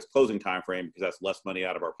the longest closing time frame because that's less money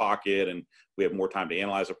out of our pocket, and we have more time to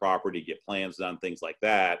analyze a property, get plans done, things like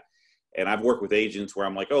that. And I've worked with agents where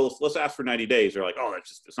I'm like, oh, let's ask for 90 days. They're like, oh,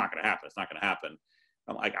 it's not going to happen. It's not going to happen.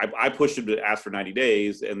 I'm like, I pushed them to ask for 90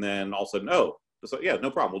 days, and then all of a sudden, oh, so yeah,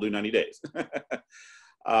 no problem. We'll do 90 days.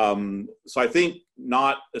 So I think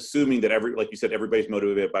not assuming that like you said, everybody's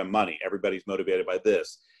motivated by money. Everybody's motivated by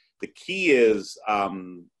this. The key is,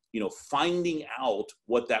 you know, finding out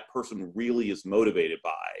what that person really is motivated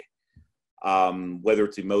by, whether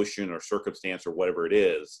it's emotion or circumstance or whatever it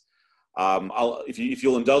is. If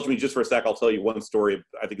you'll indulge me just for a sec, I'll tell you one story.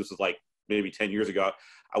 I think this was like maybe 10 years ago.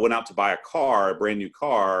 I went out to buy a brand new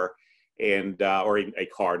car, and or a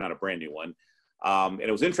car, not a brand new one. And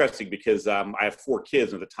it was interesting because I have 4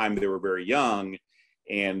 kids, and at the time they were very young.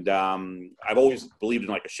 And I've always believed in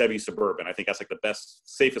like a Chevy Suburban. I think that's like the best,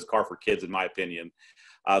 safest car for kids, in my opinion.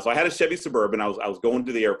 So I had a Chevy Suburban. I was going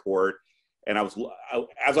to the airport, and as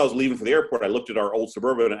I was leaving for the airport, I looked at our old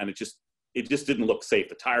Suburban, and it just didn't look safe.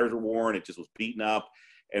 The tires were worn. It just was beaten up.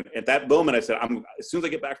 And at that moment, I said, as soon as I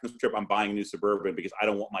get back from this trip, I'm buying a new Suburban because I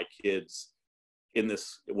don't want my kids in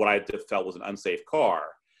this, what I felt was an unsafe car.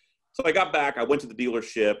 So I got back, I went to the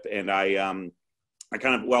dealership, and I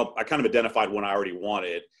kind of identified one I already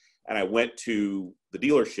wanted. And I went to the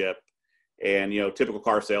dealership, and, you know, typical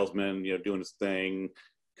car salesman, you know, doing his thing,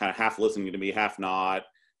 kind of half listening to me, half not.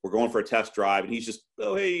 We're going for a test drive, and he's just,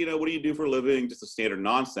 oh, hey, you know, what do you do for a living? Just a standard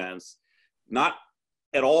nonsense. Not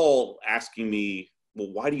at all asking me,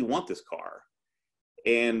 well, why do you want this car?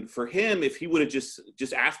 And for him, if he would have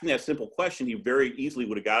just asked me that simple question, he very easily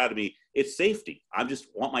would have got out of me, it's safety. I just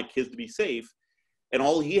want my kids to be safe. And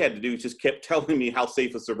all he had to do is just kept telling me how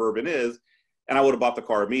safe a Suburban is, and I would have bought the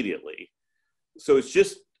car immediately. So it's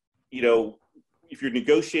just, you know, if you're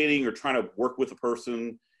negotiating or trying to work with a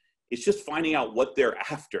person, it's just finding out what they're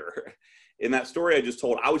after. In that story I just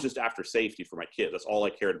told, I was just after safety for my kids. That's all I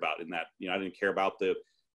cared about in that. You know, I didn't care about the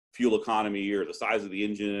fuel economy or the size of the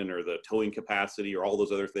engine or the towing capacity or all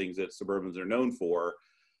those other things that Suburbans are known for.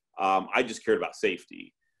 I just cared about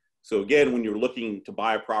safety. So again, when you're looking to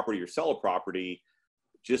buy a property or sell a property,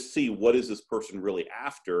 just see what is this person really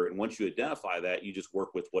after. And once you identify that, you just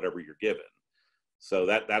work with whatever you're given. So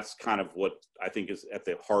that's kind of what I think is at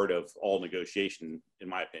the heart of all negotiation, in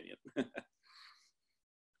my opinion.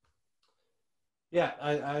 Yeah,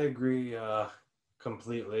 I agree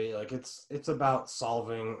completely. Like it's about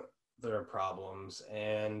solving their problems,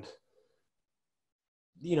 and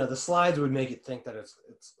the slides would make it think that it's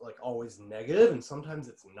like always negative, and sometimes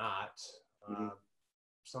it's not. Mm-hmm.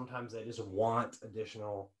 Sometimes they just want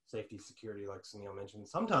additional safety, security, like Sunil mentioned.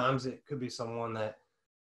 Sometimes it could be someone that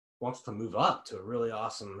wants to move up to a really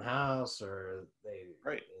awesome house, or they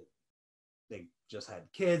just had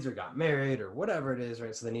kids or got married or whatever it is,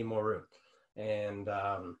 right? So they need more room, and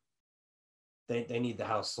they need the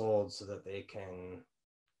house sold so that they can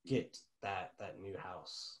get that new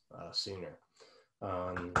house sooner.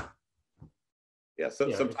 Yeah,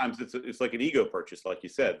 so sometimes it's like an ego purchase, like you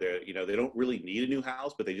said. They don't really need a new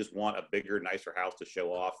house, but they just want a bigger, nicer house to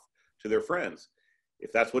show off to their friends.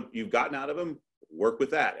 If that's what you've gotten out of them, work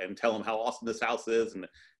with that and tell them how awesome this house is and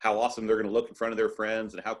how awesome they're going to look in front of their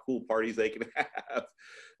friends and how cool parties they can have.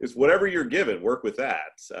 It's whatever you're given, work with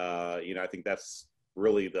that. I think that's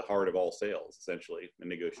really the heart of all sales, essentially, in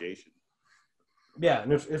negotiation. Yeah,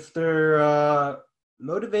 and if they're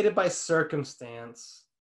motivated by circumstance,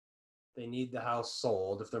 they need the house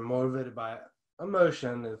sold. If they're motivated by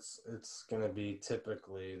emotion, it's going to be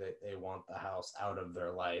typically they want the house out of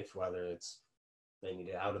their life, whether it's they need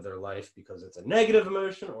it out of their life because it's a negative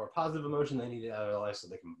emotion or a positive emotion. They need it out of their life so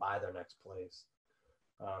they can buy their next place.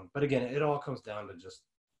 But again, it all comes down to just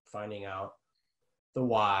finding out the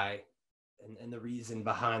why and the reason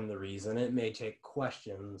behind the reason. It may take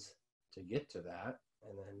questions to get to that,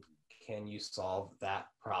 and then can you solve that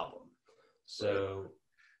problem? So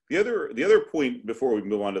the other point before we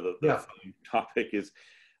move on to the topic is,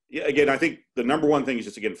 again, I think the number one thing is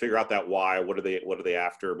just, again, figure out that why. What are they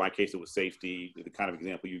after? In my case, it was safety. The kind of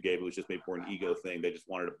example you gave, it was just maybe more an ego thing. They just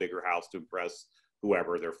wanted a bigger house to impress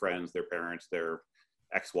whoever, their friends, their parents, their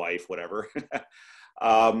ex-wife, whatever.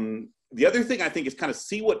 The other thing I think is kind of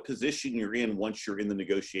see what position you're in once you're in the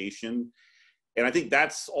negotiation. And I think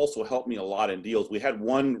that's also helped me a lot in deals. We had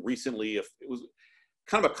one recently, it was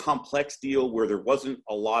kind of a complex deal where there wasn't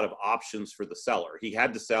a lot of options for the seller. He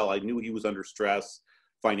had to sell. I knew he was under stress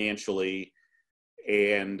financially,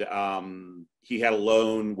 and he had a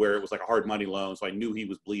loan where it was like a hard money loan. So I knew he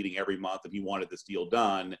was bleeding every month and he wanted this deal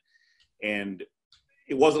done. And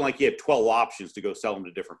it wasn't like he had 12 options to go sell them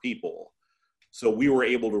to different people. So we were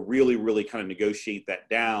able to really, really kind of negotiate that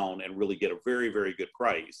down and really get a very, very good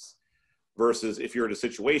price. Versus if you're in a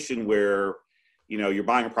situation where, you're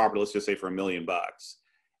buying a property, let's just say for $1 million,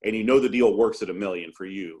 and the deal works at $1 million for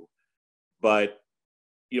you, but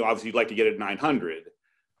obviously you'd like to get it at 900.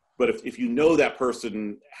 But if that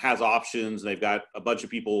person has options and they've got a bunch of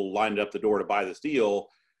people lined up the door to buy this deal,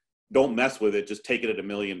 don't mess with it. Just take it at $1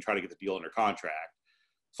 million and try to get the deal under contract.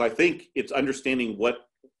 So I think it's understanding what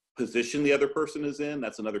position the other person is in.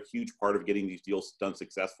 That's another huge part of getting these deals done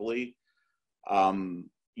successfully. In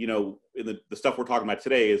the stuff we're talking about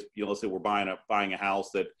today is, let's say we're buying a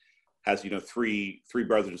house that has, three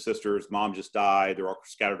brothers and sisters, mom just died, they're all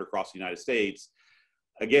scattered across the United States.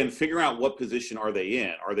 Again, figuring out what position are they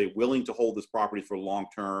in. Are they willing to hold this property for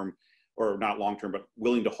long-term, or not long-term, but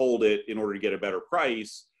willing to hold it in order to get a better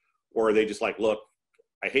price? Or are they just like, look,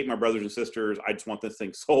 I hate my brothers and sisters. I just want this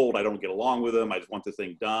thing sold. I don't get along with them. I just want this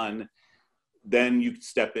thing done. Then you can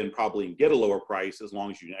step in probably and get a lower price as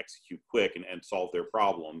long as you can execute quick and solve their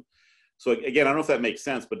problem. So again, I don't know if that makes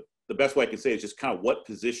sense, but the best way I can say is just kind of what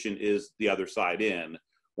position is the other side in.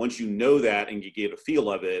 Once you know that and you get a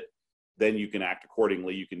feel of it, then you can act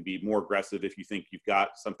accordingly. You can be more aggressive if you think you've got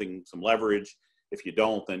some leverage. If you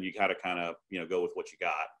don't, then you got to kind of, go with what you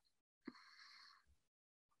got.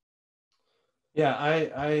 Yeah,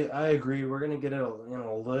 I agree. We're going to get a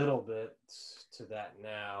little bit to that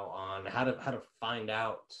now on how to find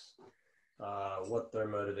out what their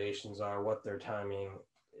motivations are, what their timing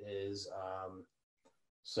is.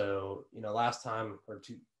 So, last time or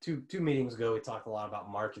two meetings ago, we talked a lot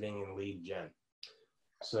about marketing and lead gen.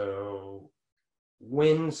 So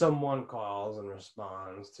when someone calls and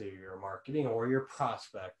responds to your marketing or your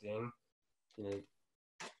prospecting,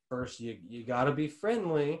 first you got to be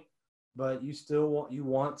friendly, but you still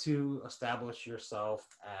want to establish yourself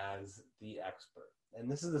as the expert. And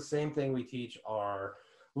this is the same thing we teach our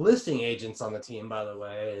listing agents on the team, by the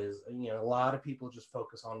way, is, a lot of people just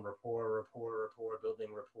focus on rapport,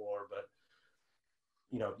 building rapport, but,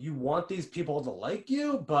 you want these people to like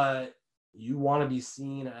you, but you want to be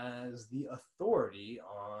seen as the authority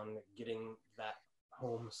on getting that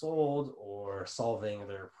home sold or solving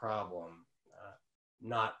their problem,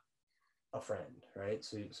 not a friend, right?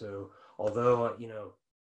 So although,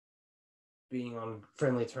 being on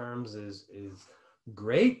friendly terms is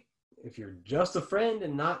great. If you're just a friend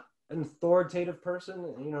and not an authoritative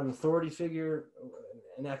person, you know, an authority figure,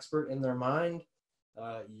 an expert in their mind,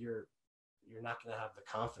 you're not going to have the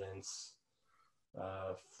confidence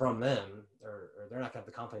from them, or they're not going to have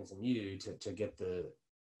the confidence in you to get the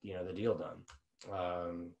deal done.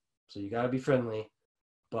 So you got to be friendly,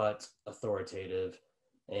 but authoritative,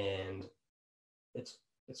 and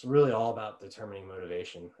it's really all about determining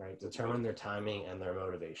motivation, right? Determine their timing and their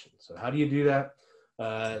motivation. So how do you do that?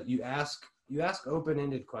 You ask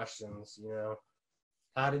open-ended questions. You know,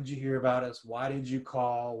 how did you hear about us? Why did you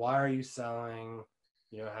call? Why are you selling?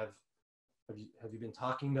 You know, have you been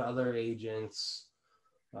talking to other agents?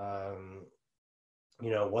 You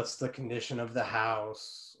know, what's the condition of the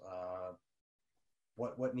house?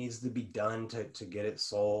 What needs to be done to get it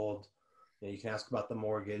sold? You know, you can ask about the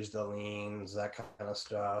mortgage, the liens, that kind of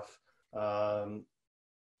stuff.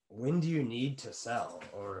 When do you need to sell?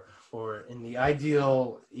 Or in the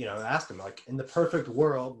ideal, you know, ask them, like, in the perfect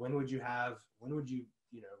world, when would you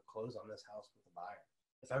close on this house with a buyer?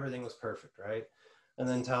 If everything was perfect, right? And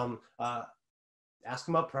then tell them, ask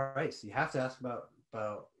them about price. You have to ask about,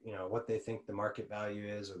 you know, what they think the market value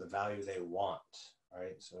is or the value they want,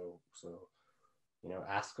 right? So, you know,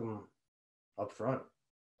 ask them up front,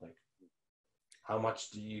 like, how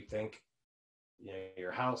much do you think, you know,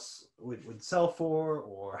 your house would sell for,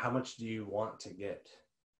 or how much do you want to get?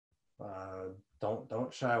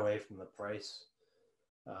 Don't shy away from the price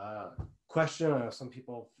question. I know some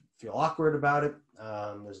people feel awkward about it.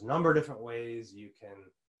 There's a number of different ways you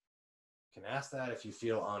can ask that if you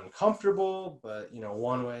feel uncomfortable, but, you know,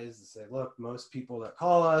 one way is to say, look, most people that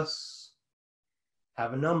call us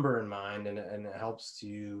have a number in mind, and it helps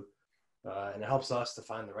to and it helps us to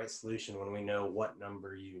find the right solution when we know what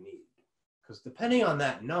number you need. Because depending on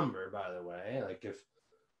that number, by the way, like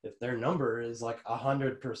if their number is like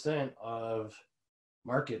 100% of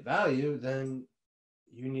market value, then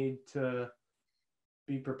you need to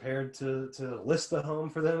be prepared to list the home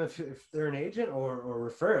for them if they're an agent, or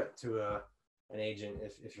refer it to an agent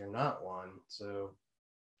if you're not one. So,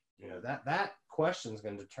 you know, that question is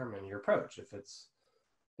going to determine your approach. If it's,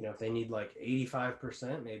 you know, if they need like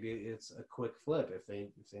 85%, maybe it's a quick flip. If they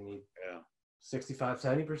need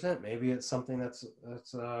 65-70%, maybe it's something that's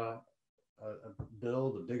a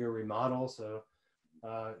build, a bigger remodel. So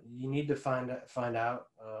you need to find out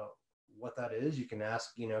what that is. You can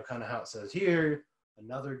ask, you know, kind of how it says here.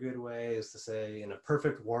 Another good way is to say, in a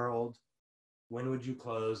perfect world, when would you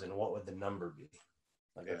close and what would the number be?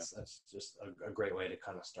 Like, that's just a great way to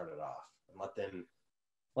kind of start it off, and let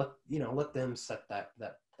them set that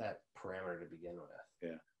parameter to begin with.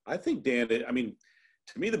 Yeah. I think, Dan, I mean,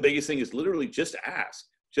 to me, the biggest thing is literally just ask.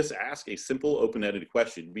 Just ask a simple, open-ended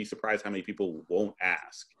question. You'd be surprised how many people won't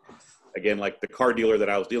ask. Again, like the car dealer that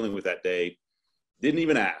I was dealing with that day didn't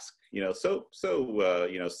even ask. You know, so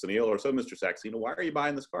you know, Sunil, or so Mr. Saxena, why are you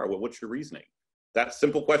buying this car? Well, what's your reasoning? That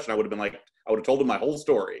simple question, I would have told him my whole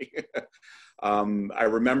story. I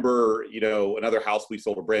remember, you know, another house, we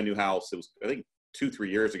sold a brand new house. It was, I think, 2-3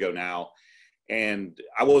 years ago now. And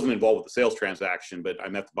I wasn't involved with the sales transaction, but I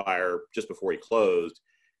met the buyer just before he closed.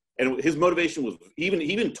 And his motivation was, he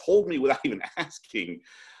even told me without even asking.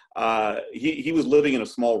 He was living in a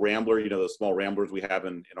small Rambler, you know, those small Ramblers we have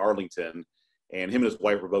in Arlington. And him and his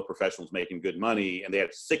wife were both professionals making good money. And they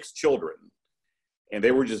had 6 children. And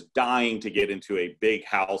they were just dying to get into a big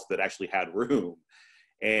house that actually had room.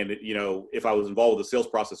 And, you know, if I was involved with the sales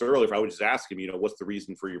process earlier, if I would just ask him, you know, what's the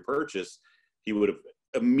reason for your purchase? He would have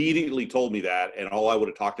immediately told me that. And all I would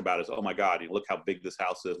have talked about is, oh my God, you know, look how big this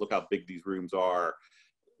house is. Look how big these rooms are.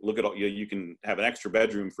 Look at all, you know, you can have an extra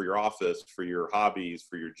bedroom for your office, for your hobbies,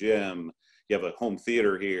 for your gym. You have a home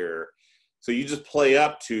theater here. So you just play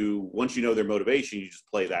up to, once you know their motivation, you just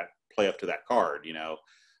play up to that card, you know.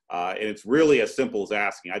 And it's really as simple as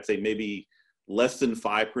asking. I'd say maybe less than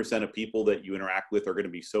 5% of people that you interact with are going to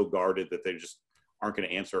be so guarded that they just aren't going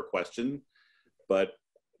to answer a question. But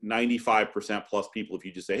 95% plus people, if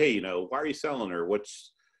you just say, hey, you know, why are you selling, or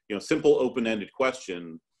what's, you know, simple open-ended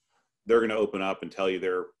question, they're going to open up and tell you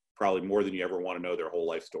they're probably more than you ever want to know their whole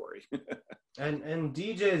life story. And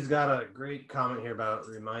DJ's got a great comment here about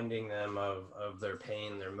reminding them of their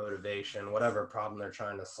pain, their motivation, whatever problem they're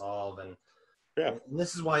trying to solve. And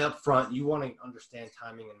this is why up front you want to understand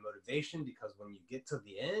timing and motivation, because when you get to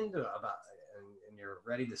the end and you're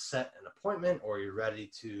ready to set an appointment, or you're ready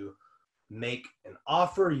to make an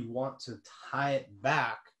offer, you want to tie it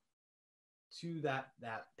back to that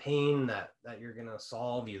pain that you're going to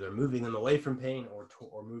solve, either moving them away from pain or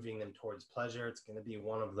moving them towards pleasure. It's going to be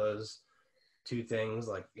one of those two things,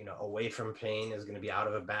 like, away from pain is going to be out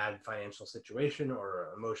of a bad financial situation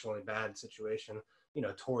or emotionally bad situation.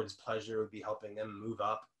 Towards pleasure would be helping them move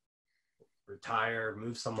up, retire,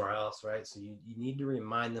 move somewhere else, right? So you need to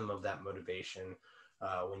remind them of that motivation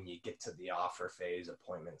when you get to the offer phase,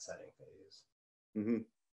 appointment setting phase. Mm-hmm.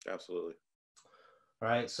 Absolutely. All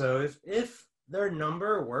right. So if their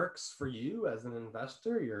number works for you as an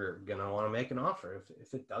investor, you're going to want to make an offer.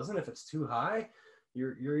 If it doesn't, if it's too high,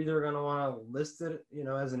 you're either going to want to list it,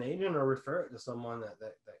 as an agent, or refer it to someone that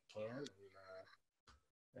can.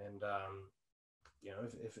 And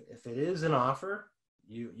if it is an offer,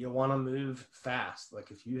 you want to move fast. Like,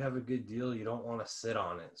 if you have a good deal, you don't want to sit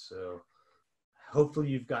on it. So hopefully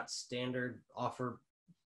you've got standard offer,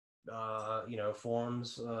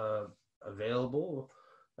 forms available.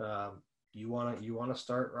 You want to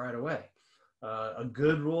start right away. A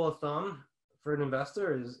good rule of thumb for an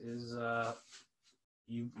investor is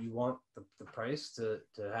you want the price to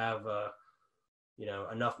have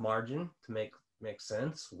enough margin to make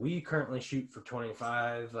sense. We currently shoot for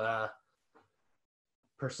 25%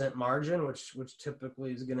 margin, which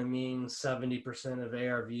typically is going to mean 70% of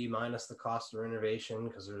ARV minus the cost of renovation,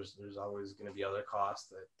 because there's always going to be other costs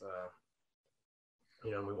that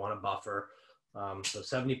we want to buffer. So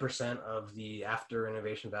 70% of the after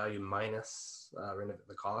renovation value minus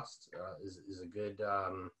the cost is a good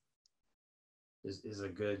is a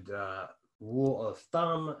good rule of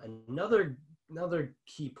thumb. Another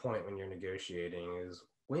key point when you're negotiating is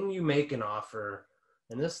when you make an offer,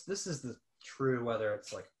 and this is the true whether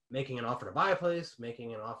it's like making an offer to buy a place,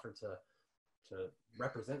 making an offer to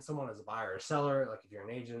represent someone as a buyer or seller, like if you're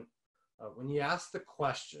an agent, when you ask the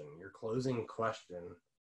question, your closing question,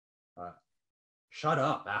 shut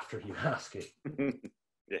up after you ask it.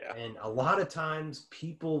 Yeah. And a lot of times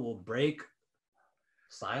people will break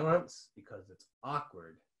silence because it's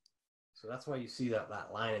awkward. So that's why you see that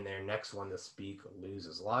line in there, next one to speak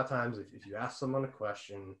loses. A lot of times if you ask someone a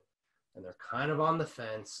question and they're kind of on the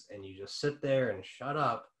fence and you just sit there and shut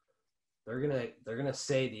up, they're gonna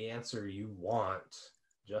say the answer you want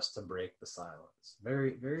just to break the silence.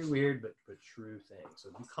 Very, very weird, but true thing. So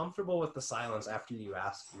be comfortable with the silence after you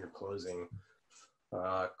ask your closing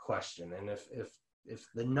question. And if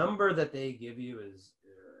the number that they give you is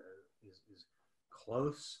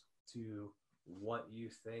close to what you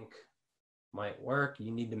think might work,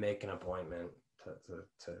 you need to make an appointment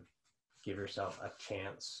to give yourself a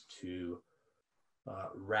chance to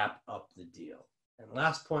wrap up the deal. And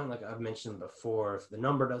last point, like I've mentioned before, if the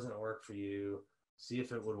number doesn't work for you, see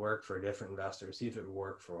if it would work for a different investor, see if it would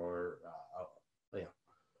work for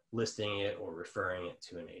listing it or referring it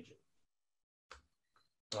to an agent.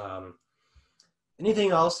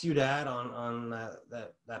 Anything else you'd add on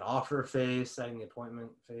that offer phase, setting the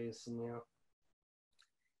appointment phase, Sunil?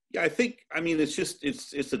 Yeah,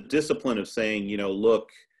 it's a discipline of saying,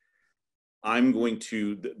 look, I'm going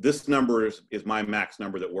to, this number is my max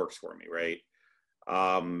number that works for me, right?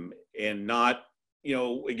 And not,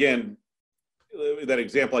 again, that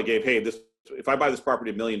example I gave, hey, if I buy this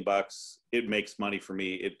property $1 million, it makes money for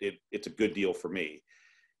me. It's a good deal for me.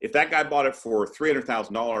 If that guy bought it for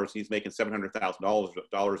 $300,000, he's making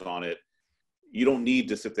 $700,000 on it. You don't need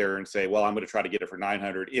to sit there and say, well, I'm going to try to get it for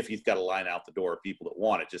 900 if he's got a line out the door of people that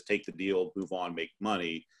want it. Just take the deal, move on, make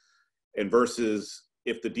money. And versus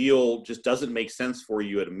if the deal just doesn't make sense for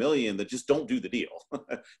you at $1 million, then just don't do the deal.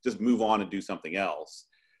 Just move on and do something else.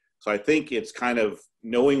 So I think it's kind of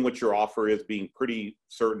knowing what your offer is, being pretty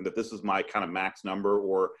certain that this is my kind of max number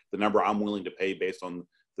or the number I'm willing to pay based on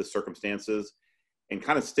the circumstances, and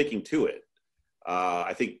kind of sticking to it.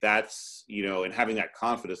 I think that's, and having that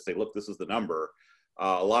confidence, say, look, this is the number.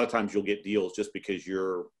 A lot of times you'll get deals just because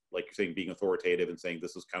you're, like you're saying, being authoritative and saying,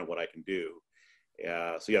 this is kind of what I can do.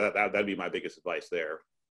 So yeah, that'd be my biggest advice there.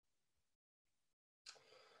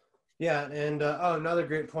 Yeah, and another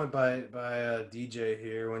great point by DJ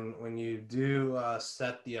here. When you do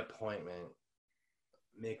set the appointment,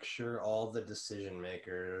 make sure all the decision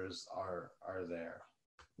makers are there.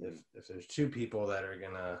 If there's two people that are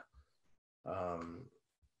gonna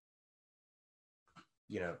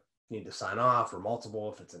need to sign off, or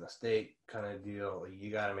multiple if it's an estate kind of deal, you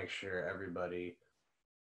got to make sure everybody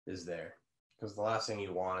is there, because the last thing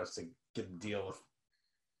you want is to get a deal with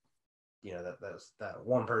that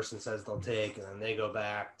one person says they'll take, and then they go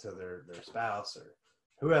back to their spouse or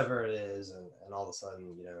whoever it is, and all of a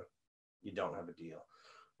sudden you don't have a deal.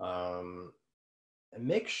 And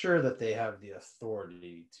make sure that they have the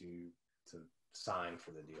authority to sign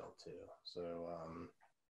for the deal too. So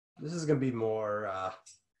this is going to be more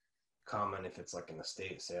common if it's like an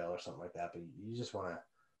estate sale or something like that, but you just want to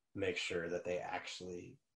make sure that they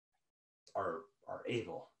actually are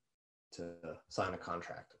able to sign a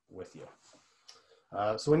contract with you.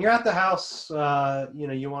 So when you're at the house,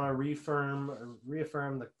 you want to reaffirm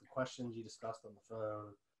the questions you discussed on the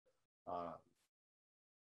phone.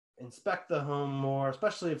 Inspect the home more,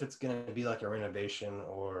 especially if it's going to be like a renovation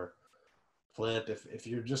or flip. If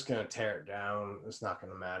you're just going to tear it down, it's not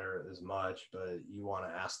going to matter as much, but you want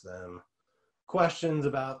to ask them questions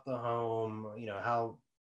about the home,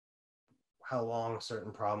 how long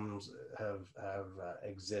certain problems have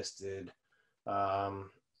existed, and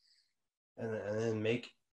then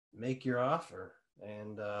make your offer.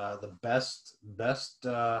 And the best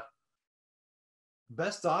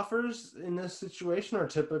offers in this situation are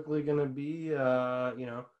typically going to be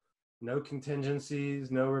no contingencies,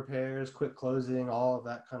 no repairs, quick closing, all of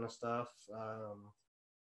that kind of stuff.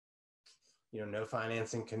 No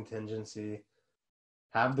financing contingency.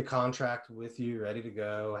 Have the contract with you ready to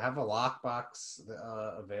go. Have a lockbox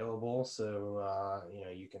available so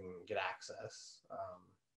you can get access.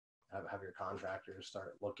 Have your contractors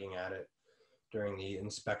start looking at it during the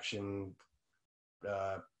inspection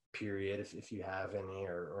period if you have any,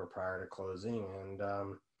 or prior to closing. And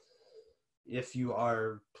if you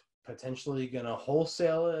are potentially going to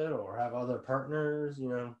wholesale it or have other partners,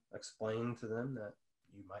 explain to them that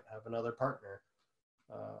you might have another partner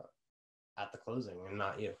at the closing and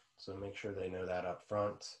not you. So make sure they know that up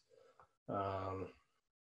front.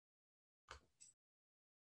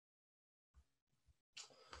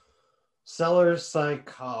 Seller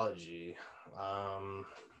psychology. I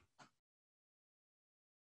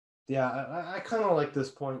kind of like this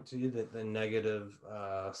point too, that the negative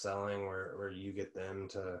selling where you get them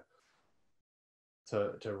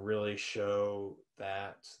to really show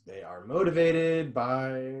that they are motivated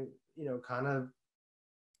by, kind of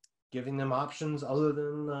giving them options other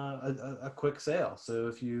than a quick sale. So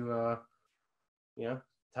if you,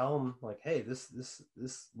 tell them like, hey, this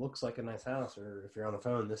looks like a nice house, or if you're on the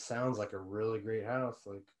phone, this sounds like a really great house.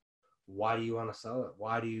 Like, why do you want to sell it?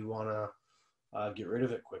 Why do you want to get rid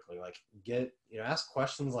of it quickly? Like, ask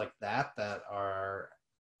questions like that are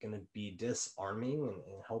going to be disarming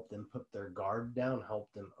and help them put their guard down, help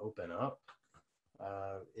them open up.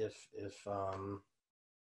 If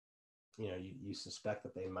you suspect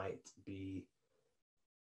that they might be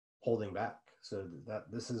holding back. So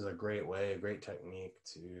that this is a great way, a great technique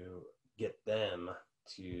to get them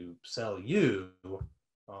to sell you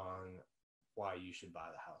on why you should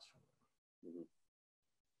buy the house from them.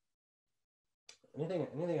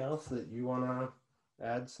 Anything else that you want to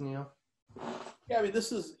add, Sunil? Yeah, I mean,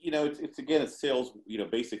 this is, it's again, it's sales,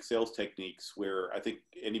 basic sales techniques where I think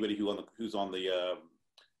anybody who's on the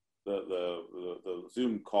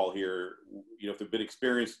Zoom call here, if they've been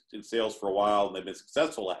experienced in sales for a while and they've been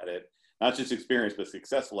successful at it, not just experienced, but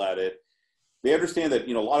successful at it, they understand that,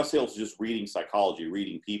 a lot of sales is just reading psychology,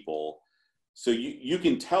 reading people. So you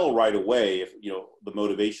can tell right away if, the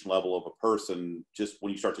motivation level of a person just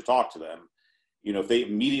when you start to talk to them. If they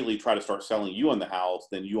immediately try to start selling you on the house,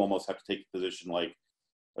 then you almost have to take the position like,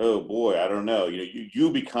 oh boy, I don't know.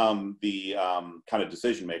 You become the kind of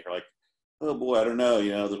decision maker, like, oh boy, I don't know.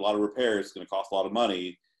 There's a lot of repairs. It's going to cost a lot of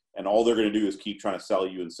money. And all they're going to do is keep trying to sell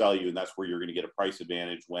you. And that's where you're going to get a price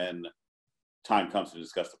advantage when time comes to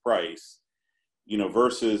discuss the price,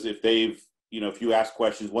 versus if they've, if you ask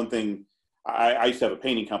questions. One thing, I used to have a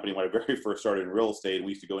painting company when I very first started in real estate.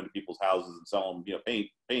 We used to go into people's houses and sell them,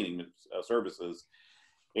 painting services.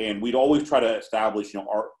 And we'd always try to establish,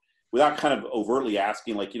 without kind of overtly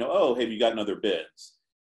asking, like, oh, have you gotten other bids?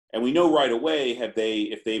 And we know right away,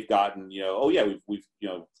 if they've gotten, oh yeah, we've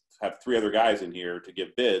have 3 other guys in here to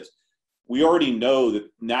give bids. We already know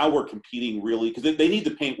that now we're competing really, because they need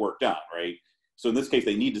the paint work done, right? So in this case,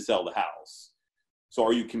 they need to sell the house. So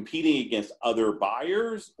are you competing against other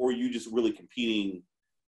buyers, or are you just really competing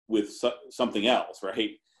with something else,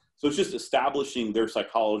 right? So it's just establishing their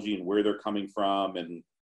psychology and where they're coming from. And,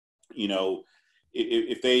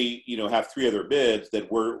 if they, have 3 other bids, then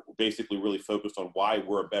we're basically really focused on why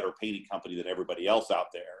we're a better painting company than everybody else out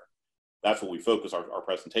there. That's what we focus our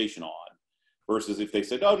presentation on. Versus if they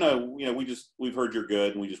said, oh no, we've heard you're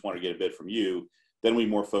good and we just want to get a bid from you, then we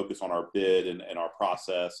more focus on our bid and our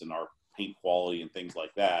process and our paint quality and things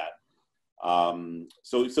like that.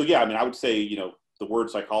 So yeah, I mean, I would say, the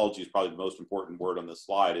word psychology is probably the most important word on this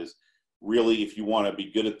slide. Is really, if you want to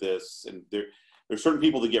be good at this, and there's certain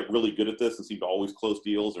people that get really good at this and seem to always close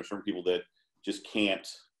deals. There's certain people that just can't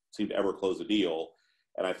seem to ever close a deal.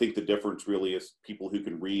 And I think the difference really is people who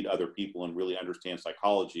can read other people and really understand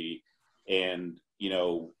psychology and,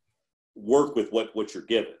 work with what you're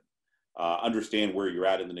given, understand where you're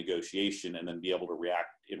at in the negotiation, and then be able to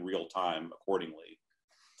react in real time accordingly.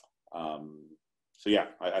 So yeah,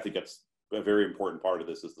 I think that's a very important part of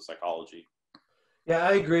this is the psychology. Yeah,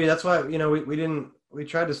 I agree. That's why, we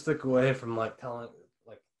tried to stick away from like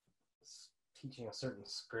teaching a certain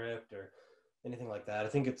script or anything like that. I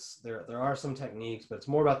think there are some techniques, but it's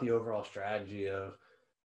more about the overall strategy of,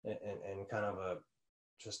 and kind of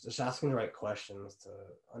just asking the right questions to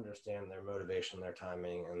understand their motivation, their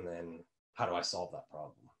timing, and then how do I solve that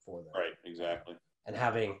problem for them? Right, exactly. And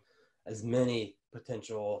having as many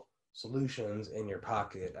potential solutions in your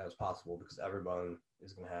pocket as possible, because everyone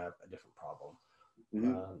is going to have a different problem.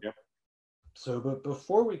 Yep. So, but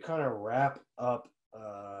before we kind of wrap up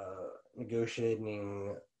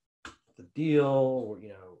negotiating the deal, or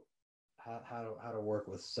how to work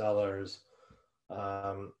with sellers,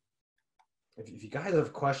 if you guys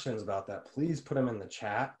have questions about that, please put them in the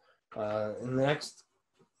chat. In the next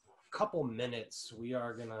couple minutes, we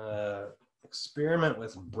are gonna experiment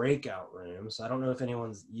with breakout rooms. I don't know if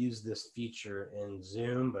anyone's used this feature in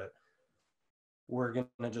Zoom, but we're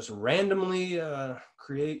gonna just randomly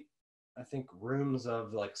create, I think, rooms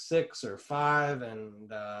of like 6 or 5,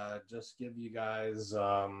 and just give you guys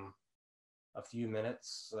a few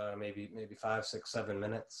minutes, maybe 5, 6, 7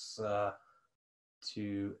 minutes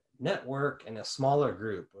to network in a smaller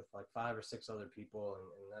group with like 5 or 6 other people, and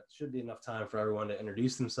that should be enough time for everyone to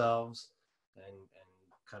introduce themselves and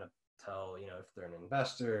kind of tell, if they're an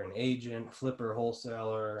investor, an agent, flipper,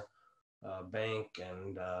 wholesaler, bank,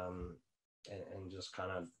 and just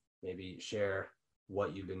kind of maybe share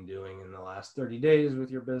what you've been doing in the last 30 days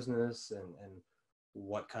with your business and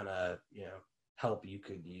what kind of help you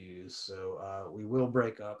could use. So we will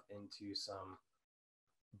break up into some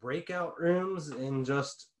breakout rooms in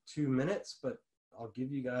just 2 minutes, but I'll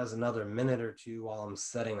give you guys another minute or two while I'm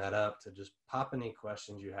setting that up to just pop any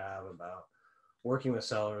questions you have about working with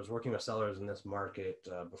sellers in this market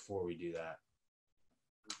before we do that.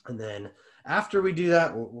 And then after we do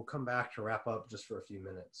that, we'll come back to wrap up just for a few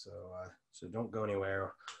minutes. So don't go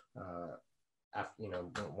anywhere. After,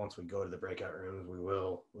 once we go to the breakout rooms,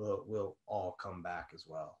 we'll all come back as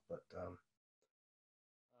well. But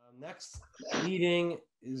next meeting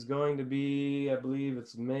is going to be, I believe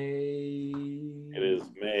it's May. It is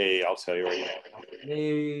May. I'll tell you right now.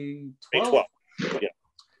 May 12th. May 12th. Yeah.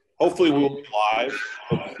 Hopefully we will be live.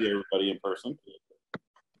 Hope to see everybody in person.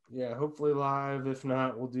 Yeah, hopefully live. If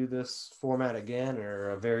not, we'll do this format again or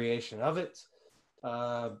a variation of it.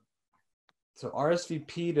 So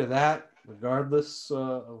RSVP to that, regardless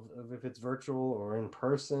of if it's virtual or in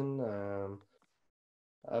person.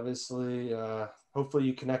 Obviously, hopefully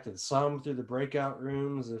you connected some through the breakout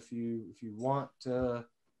rooms. If you want to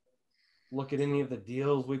look at any of the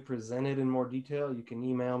deals we presented in more detail, you can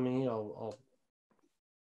email me. I'll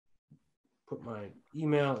put my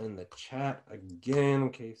email in the chat again in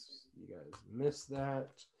case you guys missed that.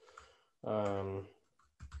 So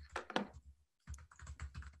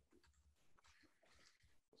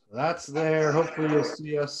that's there. Hopefully you'll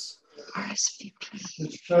see us next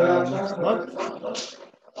month.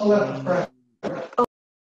 Yeah,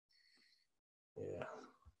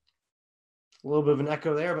 a little bit of an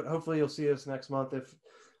echo there, but hopefully you'll see us next month.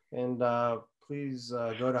 Please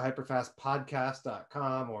go to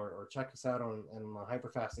hyperfastpodcast.com or check us out on the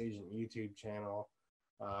HyperFast Agent YouTube channel.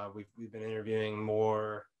 We've been interviewing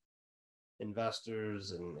more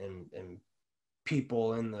investors and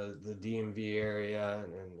people in the DMV area,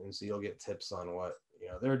 and so you'll get tips on what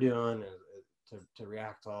they're doing to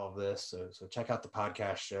react to all of this. So check out the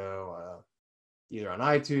podcast show either on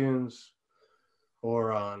iTunes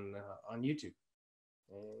or on YouTube.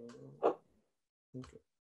 Okay.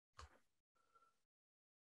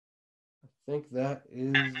 I think that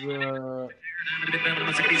is.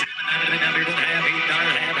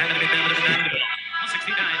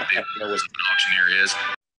 Auctioneer is.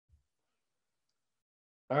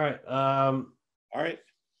 All right. All right.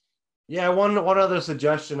 Yeah, one other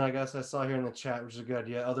suggestion I guess I saw here in the chat, which is a good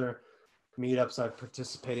idea. Other meetups I've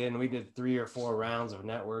participated in, we did 3 or 4 rounds of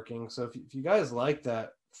networking. So if you guys like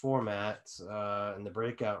that format in the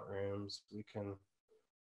breakout rooms, we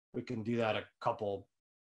can do that a couple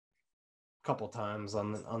times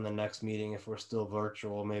on the next meeting if we're still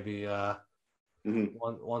virtual. Maybe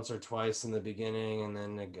once or twice in the beginning, and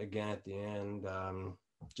then again at the end,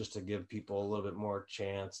 just to give people a little bit more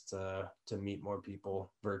chance to meet more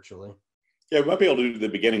people virtually. Yeah, we might be able to do the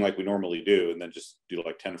beginning like we normally do, and then just do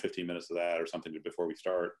like 10 or 15 minutes of that or something before we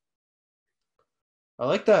start. I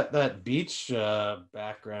like that beach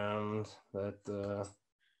background that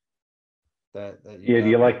Yeah, do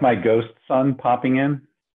you like my ghost son popping in?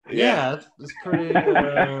 Yeah, it's pretty.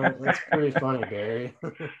 That's pretty funny, Barry.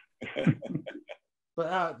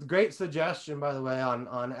 But great suggestion, by the way,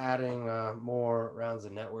 on adding more rounds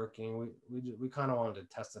of networking. We kind of wanted to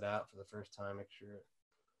test it out for the first time, make sure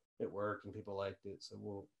it worked and people liked it. So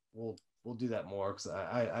we'll do that more because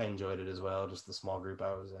I enjoyed it as well, just the small group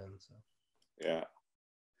I was in. So yeah.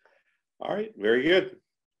 All right, very good.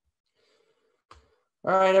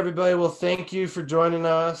 All right, everybody. Well, thank you for joining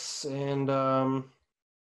us, and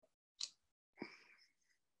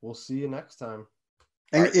we'll see you next time.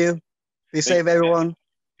 Thank you. Be safe, everyone.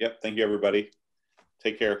 Yep. Thank you, everybody.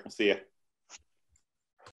 Take care. We'll see you.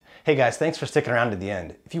 Hey guys, thanks for sticking around to the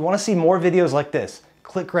end. If you want to see more videos like this,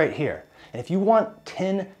 click right here. And if you want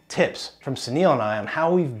 10 tips from Sunil and I on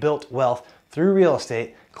how we've built wealth through real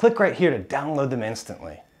estate, click right here to download them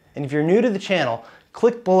instantly. And if you're new to the channel,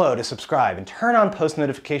 click below to subscribe and turn on post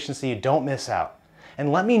notifications so you don't miss out.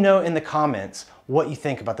 And let me know in the comments what you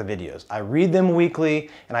think about the videos. I read them weekly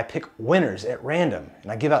and I pick winners at random.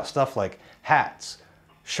 And I give out stuff like hats,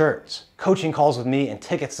 shirts, coaching calls with me, and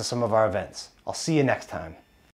tickets to some of our events. I'll see you next time.